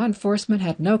 law enforcement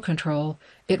had no control.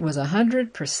 It was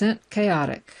 100%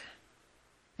 chaotic.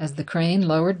 As the crane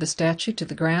lowered the statue to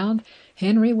the ground,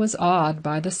 Henry was awed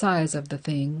by the size of the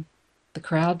thing. The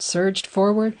crowd surged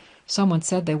forward. Someone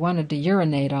said they wanted to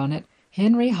urinate on it.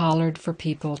 Henry hollered for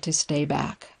people to stay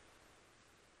back.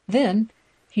 Then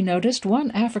he noticed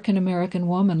one African-American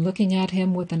woman looking at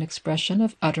him with an expression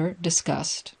of utter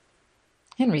disgust.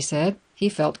 Henry said he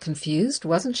felt confused.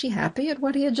 Wasn't she happy at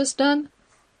what he had just done?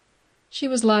 She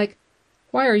was like,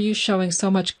 "Why are you showing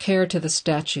so much care to the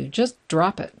statue? Just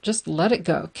drop it. Just let it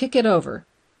go. Kick it over.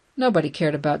 Nobody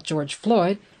cared about George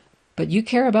Floyd, but you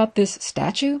care about this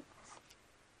statue?"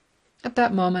 At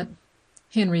that moment,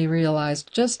 Henry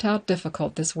realized just how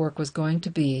difficult this work was going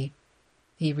to be.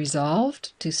 He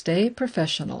resolved to stay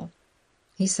professional.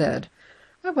 He said,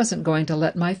 "I wasn't going to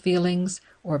let my feelings,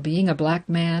 or being a black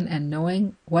man and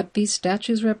knowing what these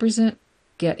statues represent,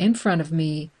 get in front of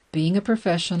me being a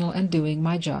professional and doing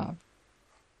my job."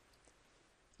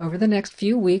 Over the next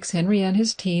few weeks, Henry and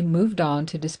his team moved on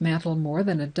to dismantle more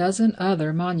than a dozen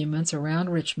other monuments around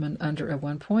Richmond under a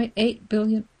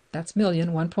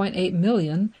 $1.8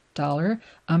 million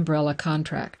umbrella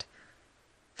contract.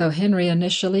 Though Henry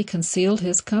initially concealed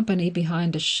his company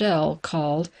behind a shell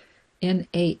called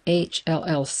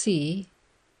NAH-LLC,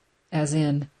 as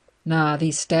in, "Nah,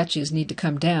 these statues need to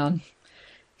come down,"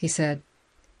 he said,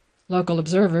 local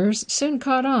observers soon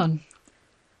caught on.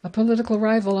 A political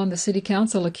rival on the city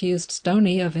council accused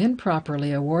Stoney of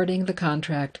improperly awarding the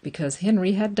contract because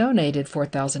Henry had donated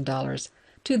 $4,000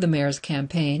 to the mayor's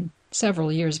campaign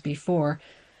several years before.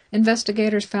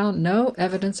 Investigators found no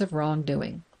evidence of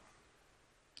wrongdoing.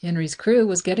 Henry's crew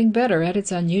was getting better at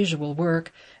its unusual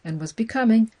work and was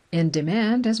becoming in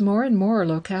demand as more and more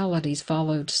localities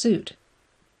followed suit.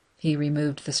 He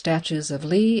removed the statues of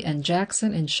Lee and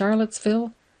Jackson in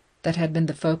Charlottesville that had been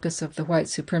the focus of the white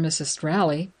supremacist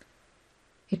rally.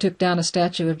 He took down a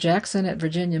statue of Jackson at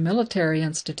Virginia Military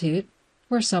Institute,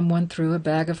 where someone threw a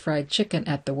bag of fried chicken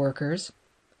at the workers.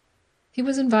 He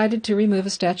was invited to remove a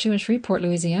statue in Shreveport,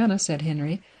 Louisiana, said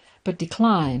Henry, but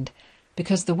declined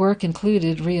because the work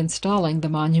included reinstalling the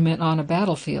monument on a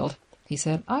battlefield. He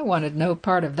said, "I wanted no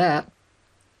part of that."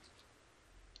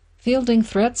 Fielding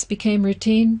threats became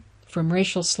routine, from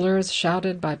racial slurs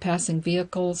shouted by passing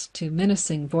vehicles to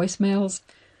menacing voicemails.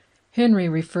 Henry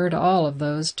referred all of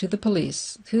those to the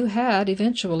police, who had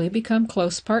eventually become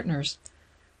close partners.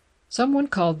 Someone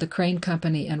called the crane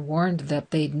company and warned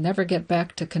that they'd never get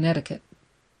back to Connecticut.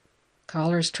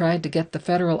 Callers tried to get the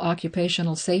Federal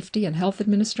Occupational Safety and Health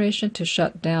Administration to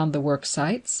shut down the work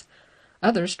sites.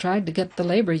 Others tried to get the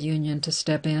labor union to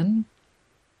step in.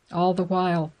 All the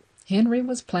while, Henry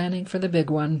was planning for the big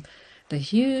one, the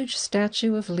huge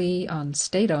statue of Lee on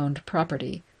state-owned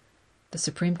property. The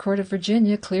Supreme Court of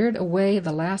Virginia cleared away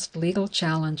the last legal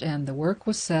challenge, and the work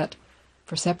was set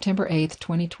for September 8,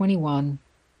 2021.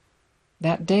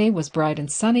 That day was bright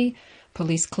and sunny.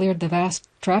 Police cleared the vast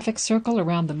traffic circle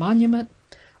around the monument.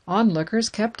 Onlookers,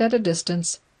 kept at a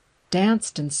distance,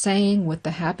 danced and sang with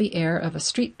the happy air of a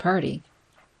street party.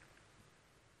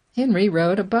 Henry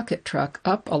rode a bucket truck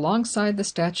up alongside the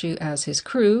statue as his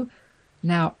crew,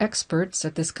 now experts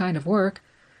at this kind of work,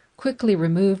 quickly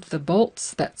removed the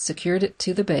bolts that secured it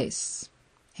to the base.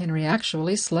 Henry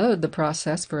actually slowed the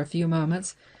process for a few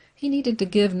moments. He needed to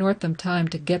give Northam time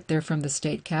to get there from the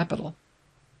state capitol.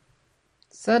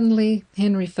 Suddenly,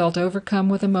 Henry felt overcome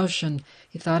with emotion.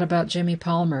 He thought about Jimmy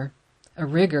Palmer, a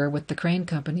rigger with the crane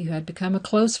company who had become a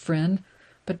close friend,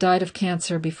 but died of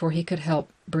cancer before he could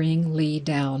help bring Lee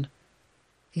down.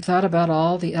 He thought about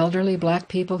all the elderly black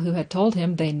people who had told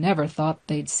him they never thought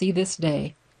they'd see this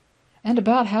day, and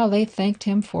about how they thanked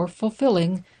him for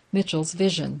fulfilling Mitchell's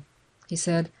vision. He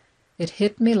said, "It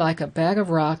hit me like a bag of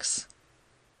rocks.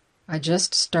 I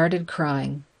just started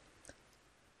crying."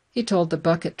 He told the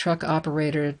bucket truck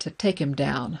operator to take him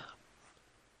down.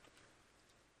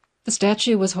 The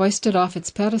statue was hoisted off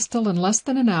its pedestal in less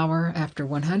than an hour after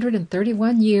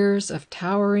 131 years of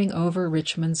towering over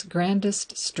Richmond's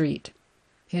grandest street.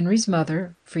 Henry's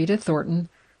mother, Frida Thornton,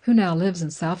 who now lives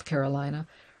in South Carolina,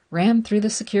 ran through the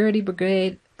security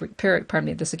barricade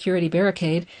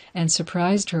and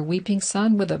surprised her weeping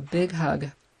son with a big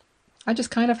hug. "I just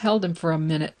kind of held him for a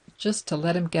minute, just to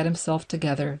let him get himself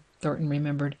together," Thornton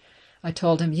remembered. "I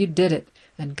told him, 'You did it,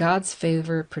 and God's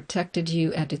favor protected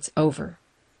you, and it's over.'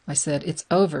 I said, 'It's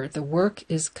over. The work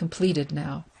is completed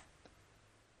now.'"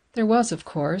 There was, of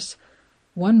course,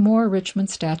 one more Richmond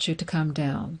statue to come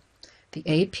down. The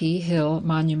A.P. Hill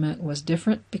monument was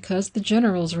different because the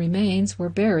general's remains were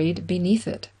buried beneath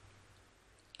it.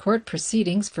 Court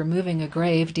proceedings for moving a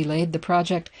grave delayed the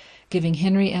project, giving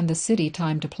Henry and the city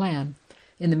time to plan.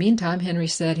 In the meantime, Henry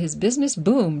said his business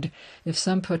boomed. If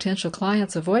some potential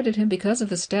clients avoided him because of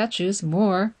the statues,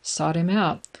 more sought him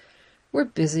out. "We're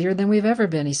busier than we've ever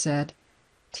been," he said.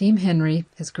 Team Henry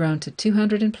has grown to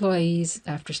 200 employees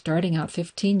after starting out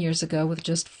 15 years ago with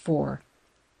just 4.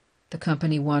 The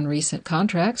company won recent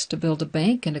contracts to build a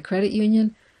bank and a credit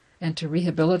union and to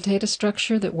rehabilitate a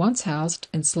structure that once housed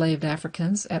enslaved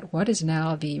Africans at what is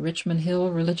now the Richmond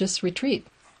Hill Religious Retreat.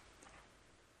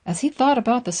 As he thought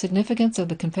about the significance of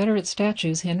the Confederate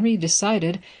statues, Henry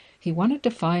decided he wanted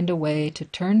to find a way to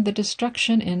turn the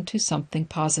destruction into something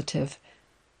positive.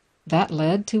 That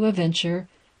led to a venture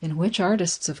in which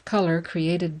artists of color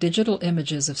created digital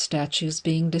images of statues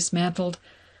being dismantled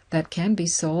that can be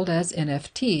sold as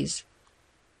NFTs,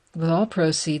 with all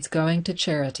proceeds going to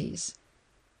charities.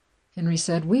 Henry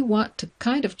said, "We want to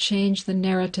kind of change the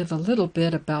narrative a little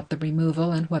bit about the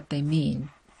removal and what they mean."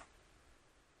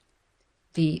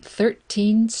 The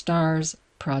 13 Stars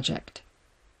Project,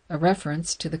 a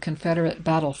reference to the Confederate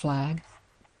battle flag,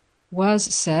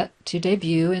 was set to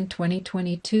debut in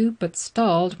 2022 but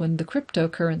stalled when the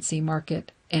cryptocurrency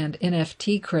market and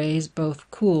NFT craze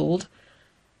both cooled.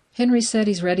 Henry said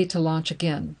he's ready to launch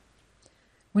again.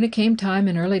 When it came time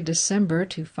in early December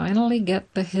to finally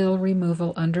get the hill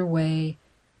removal underway,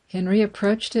 Henry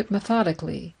approached it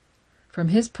methodically. From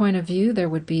his point of view, there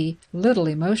would be little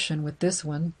emotion with this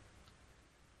one.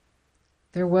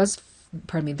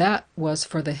 That was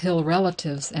for the Hill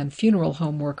relatives and funeral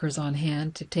home workers on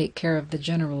hand to take care of the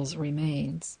general's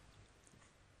remains.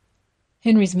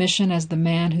 Henry's mission as the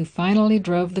man who finally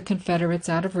drove the Confederates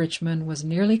out of Richmond was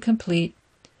nearly complete.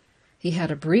 He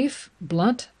had a brief,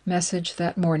 blunt message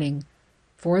that morning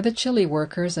for the Chile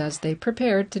workers as they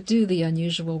prepared to do the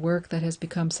unusual work that has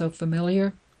become so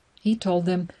familiar. He told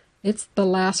them, "It's the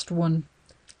last one.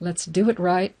 Let's do it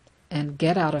right and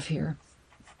get out of here."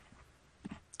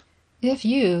 If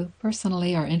you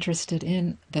personally are interested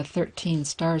in the 13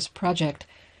 Stars Project,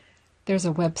 there's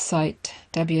a website,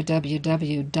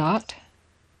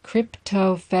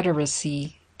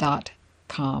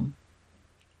 www.cryptofederacy.com.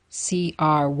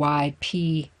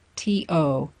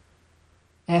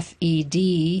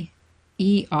 CRYPTOFEDERACY,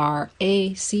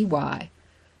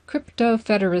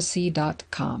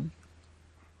 cryptofederacy.com.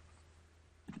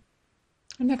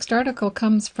 Our next article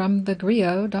comes from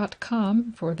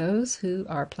thegrio.com for those who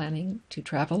are planning to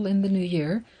travel in the new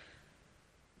year.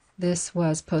 This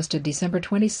was posted December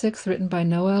 26th, written by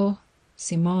Noel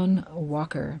Simone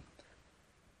Walker.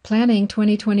 Planning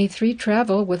 2023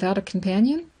 travel without a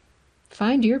companion?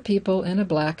 Find your people in a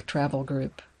Black travel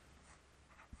group.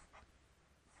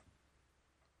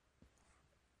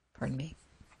 Pardon me.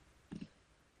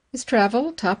 Is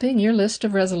travel topping your list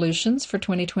of resolutions for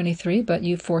 2023, but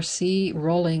you foresee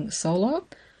rolling solo?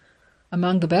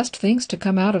 Among the best things to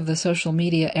come out of the social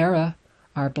media era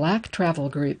are Black travel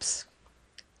groups.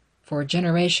 For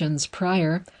generations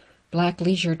prior, Black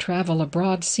leisure travel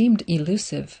abroad seemed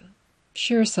elusive.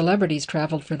 Sure, celebrities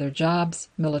traveled for their jobs,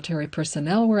 military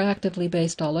personnel were actively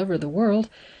based all over the world,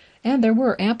 and there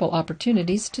were ample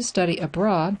opportunities to study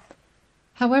abroad.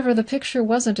 However, the picture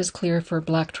wasn't as clear for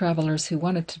Black travelers who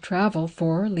wanted to travel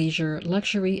for leisure,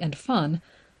 luxury, and fun.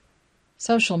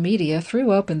 Social media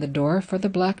threw open the door for the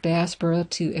Black diaspora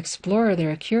to explore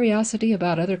their curiosity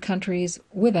about other countries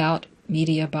without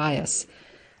media bias,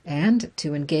 and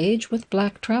to engage with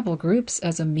Black travel groups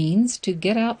as a means to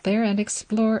get out there and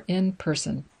explore in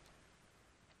person.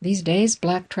 These days,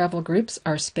 Black travel groups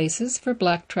are spaces for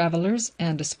Black travelers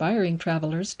and aspiring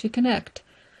travelers to connect.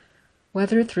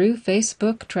 whether through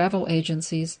Facebook travel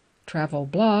agencies, travel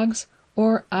blogs,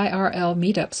 or IRL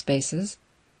meetup spaces.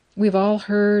 We've all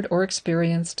heard or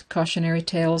experienced cautionary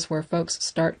tales where folks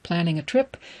start planning a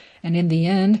trip, and in the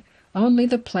end, only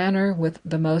the planner with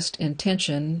the most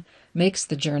intention makes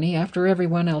the journey after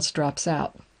everyone else drops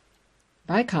out.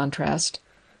 By contrast,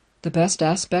 the best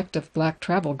aspect of Black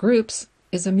travel groups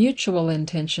is a mutual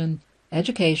intention,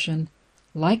 education,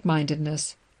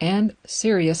 like-mindedness, and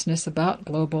seriousness about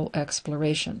global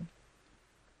exploration.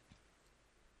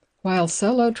 While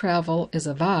solo travel is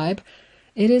a vibe,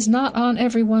 it is not on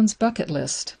everyone's bucket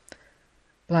list.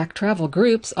 Black travel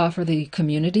groups offer the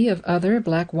community of other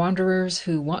Black wanderers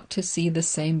who want to see the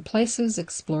same places,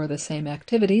 explore the same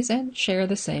activities, and share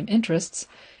the same interests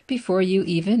before you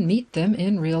even meet them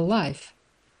in real life.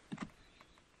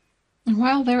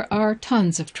 While there are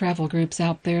tons of travel groups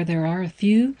out there, there are a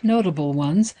few notable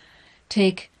ones.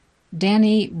 Take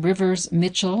Danny Rivers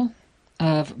Mitchell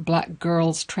of Black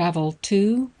Girls Travel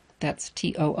 2, that's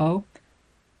TOO,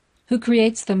 who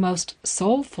creates the most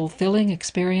soul-fulfilling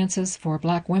experiences for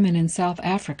Black women in South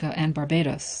Africa and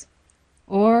Barbados.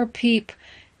 Or Peep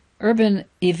Urban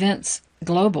Events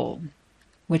Global,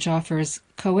 which offers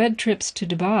co-ed trips to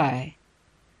Dubai.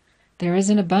 There is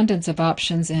an abundance of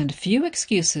options and few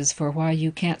excuses for why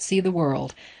you can't see the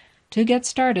world. To get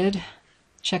started,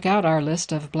 check out our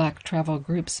list of Black travel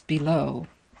groups below.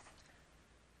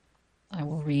 I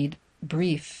will read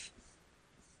brief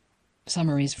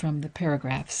summaries from the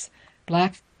paragraphs.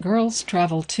 Black Girls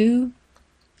Travel 2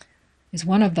 is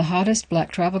one of the hottest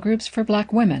Black travel groups for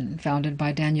Black women, founded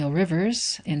by Danielle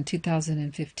Rivers in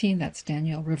 2015. That's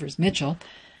Danielle Rivers Mitchell.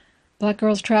 Black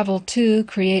Girls Travel 2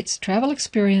 creates travel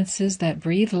experiences that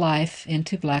breathe life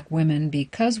into Black women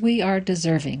because we are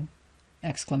deserving!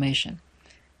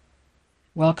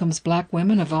 Welcomes Black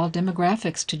women of all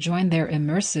demographics to join their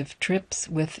immersive trips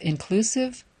with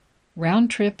inclusive,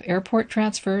 round-trip airport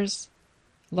transfers,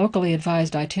 locally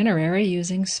advised itinerary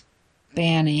usually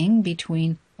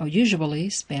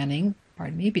spanning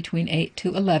between 8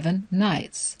 to 11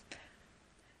 nights.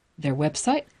 Their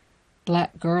website,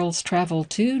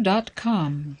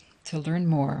 blackgirlstravel2.com, to learn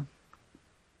more.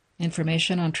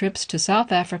 Information on trips to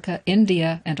South Africa,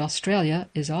 India, and Australia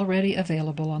is already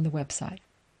available on the website.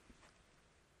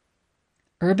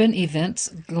 Urban Events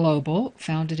Global,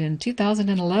 founded in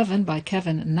 2011 by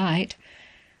Kevin Knight.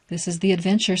 This is the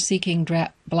adventure-seeking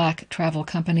Black travel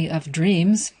company of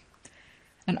dreams.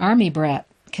 An army brat,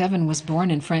 Kevin was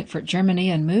born in Frankfurt, Germany,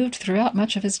 and moved throughout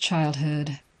much of his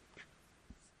childhood.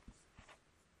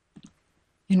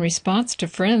 In response to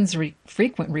friends'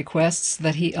 frequent requests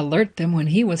that he alert them when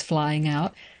he was flying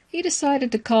out, he decided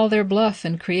to call their bluff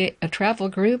and create a travel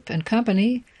group and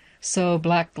company so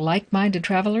Black like-minded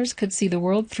travelers could see the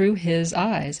world through his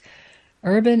eyes.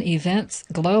 Urban Events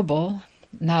Global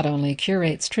not only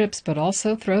curates trips but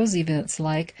also throws events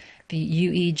like the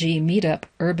UEG Meetup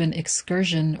Urban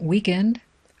Excursion Weekend,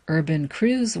 Urban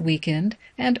Cruise Weekend,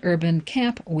 and Urban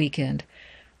Camp Weekend,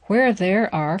 where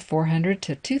there are 400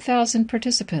 to 2,000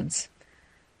 participants.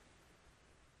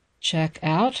 Check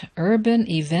out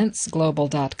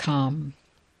urbaneventsglobal.com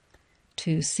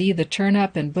to see the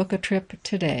turn-up and book a trip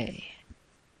today.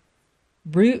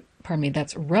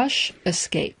 That's Rush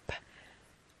Escape.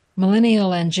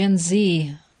 Millennial and Gen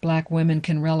Z Black women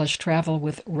can relish travel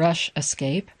with Rush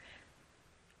Escape.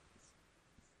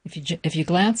 If you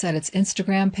glance at its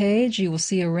Instagram page, you will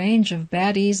see a range of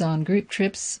baddies on group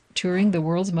trips touring the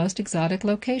world's most exotic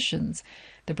locations.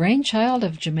 The brainchild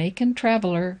of Jamaican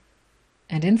traveler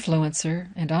and influencer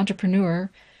and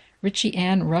entrepreneur Richie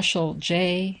Ann Russell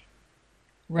J.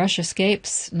 Rush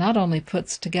Escapes not only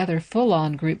puts together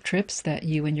full-on group trips that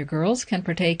you and your girls can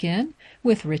partake in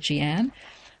with Richie Ann,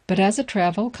 but as a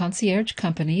travel concierge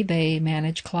company, they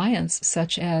manage client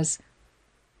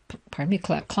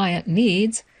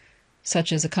needs,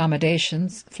 such as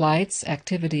accommodations, flights,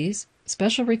 activities,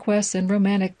 special requests, and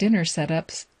romantic dinner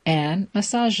setups, and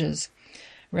massages.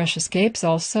 Rush Escapes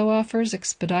also offers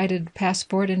expedited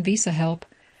passport and visa help.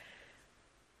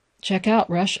 Check out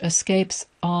Rush Escapes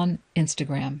on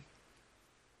Instagram.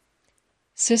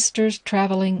 Sisters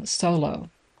Traveling Solo.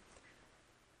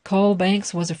 Cole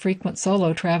Banks was a frequent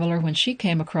solo traveler when she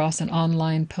came across an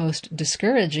online post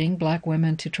discouraging Black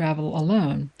women to travel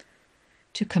alone.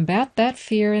 To combat that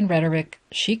fear and rhetoric,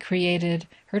 she created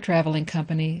her traveling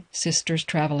company, Sisters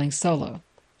Traveling Solo.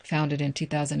 Founded in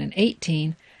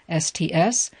 2018,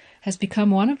 STS has become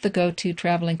one of the go-to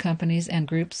traveling companies and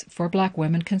groups for Black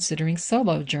women considering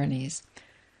solo journeys.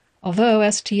 Although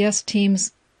STS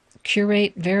teams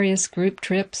curate various group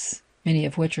trips, many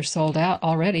of which are sold out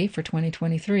already for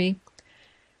 2023,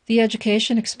 The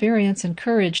education, experience, and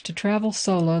courage to travel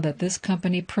solo that this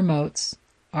company promotes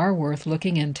are worth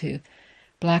looking into.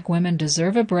 Black women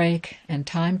deserve a break and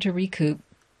time to recoup,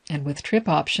 and with trip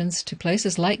options to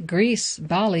places like Greece,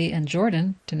 Bali, and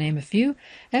Jordan, to name a few,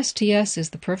 STS is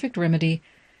the perfect remedy.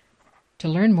 To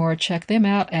learn more, check them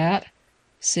out at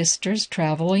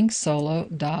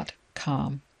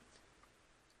sisterstravelingsolo.com.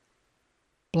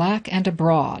 Black and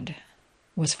Abroad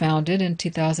was founded in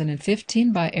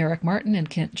 2015 by Eric Martin and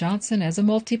Kent Johnson as a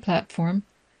multi-platform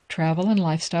travel and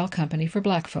lifestyle company for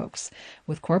Black folks.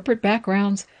 With corporate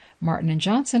backgrounds, Martin and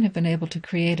Johnson have been able to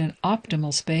create an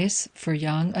optimal space for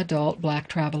young adult Black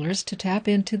travelers to tap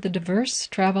into the diverse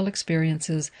travel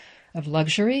experiences of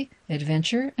luxury,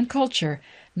 adventure, and culture,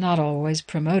 not always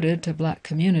promoted to Black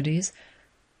communities.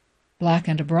 Black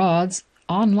and Abroad's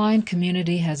online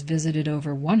community has visited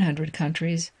over 100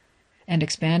 countries and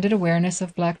expanded awareness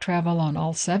of Black travel on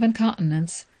all 7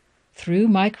 continents through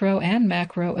micro and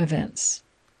macro events.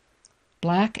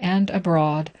 Black and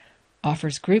Abroad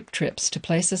offers group trips to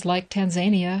places like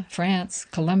Tanzania, France,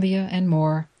 Colombia, and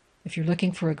more. If you're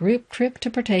looking for a group trip to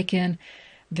partake in,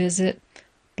 visit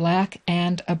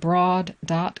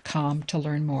blackandabroad.com to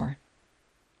learn more.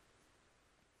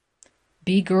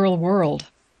 B-Girl World.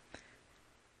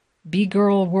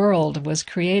 B-Girl World was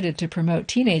created to promote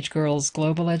teenage girls'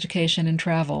 global education and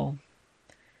travel.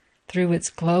 Through its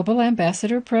Global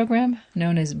Ambassador program,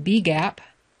 known as BGAP,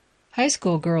 high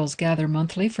school girls gather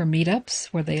monthly for meetups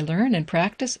where they learn and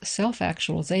practice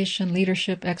self-actualization,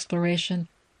 leadership, exploration,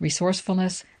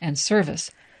 resourcefulness, and service,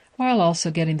 while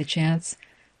also getting the chance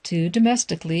to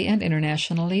domestically and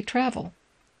internationally travel.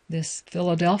 This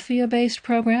Philadelphia-based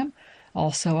program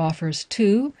also offers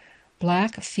 2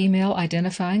 Black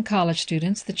female-identifying college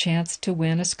students the chance to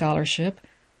win a scholarship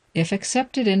if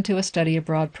accepted into a study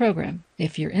abroad program.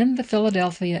 If you're in the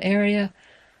Philadelphia area,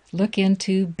 look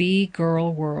into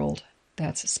B-Girl World.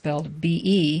 That's spelled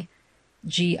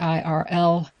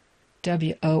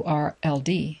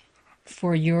B-E-G-I-R-L-W-O-R-L-D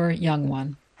for your young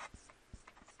one.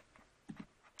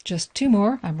 Just 2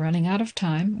 more. I'm running out of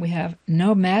time. We have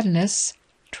No Madness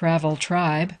Travel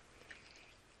Tribe.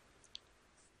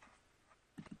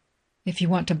 If you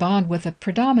want to bond with a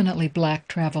predominantly Black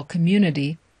travel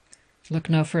community,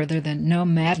 look no further than No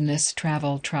Madness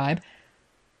Travel Tribe.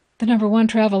 The #1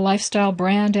 travel lifestyle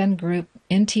brand and group,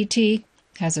 NTT,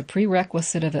 has a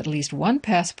prerequisite of at least 1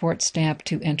 passport stamp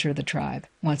to enter the tribe.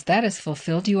 Once that is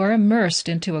fulfilled, you are immersed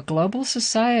into a global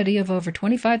society of over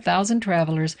 25,000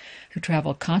 travelers who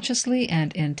travel consciously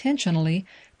and intentionally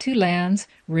to lands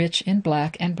rich in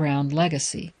Black and brown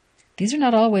legacy. These are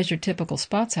not always your typical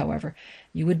spots, however.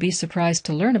 You would be surprised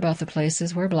to learn about the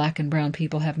places where Black and brown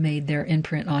people have made their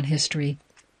imprint on history.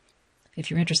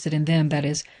 If you're interested in them, that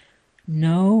is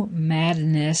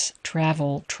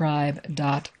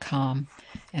nomadnesstraveltribe.com.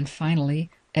 And finally,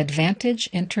 Advantage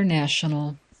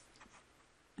International.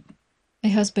 A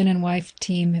husband and wife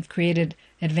team have created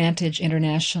Advantage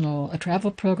International, a travel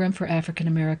program for African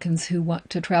Americans who want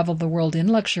to travel the world in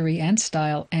luxury and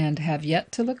style and have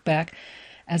yet to look back.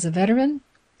 As a veteran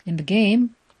in the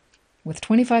game, with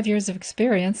 25 years of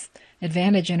experience,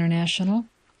 Advantage International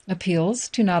appeals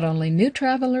to not only new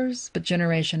travelers, but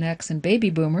Generation X and baby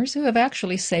boomers who have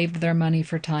actually saved their money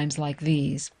for times like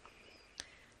these.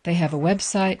 They have a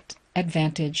website,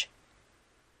 Advantage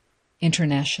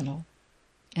International.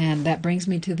 And that brings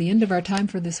me to the end of our time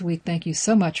for this week. Thank you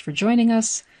so much for joining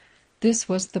us. This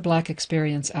was the Black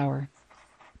Experience Hour.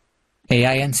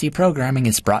 AINC programming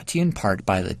is brought to you in part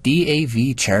by the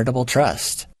DAV Charitable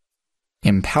Trust,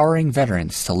 empowering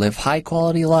veterans to live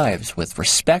high-quality lives with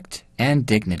respect and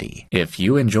dignity. If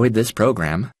you enjoyed this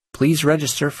program, please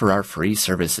register for our free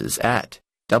services at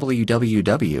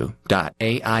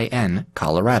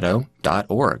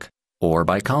www.aincolorado.org or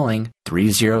by calling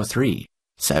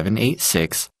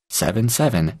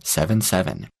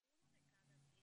 303-786-7777.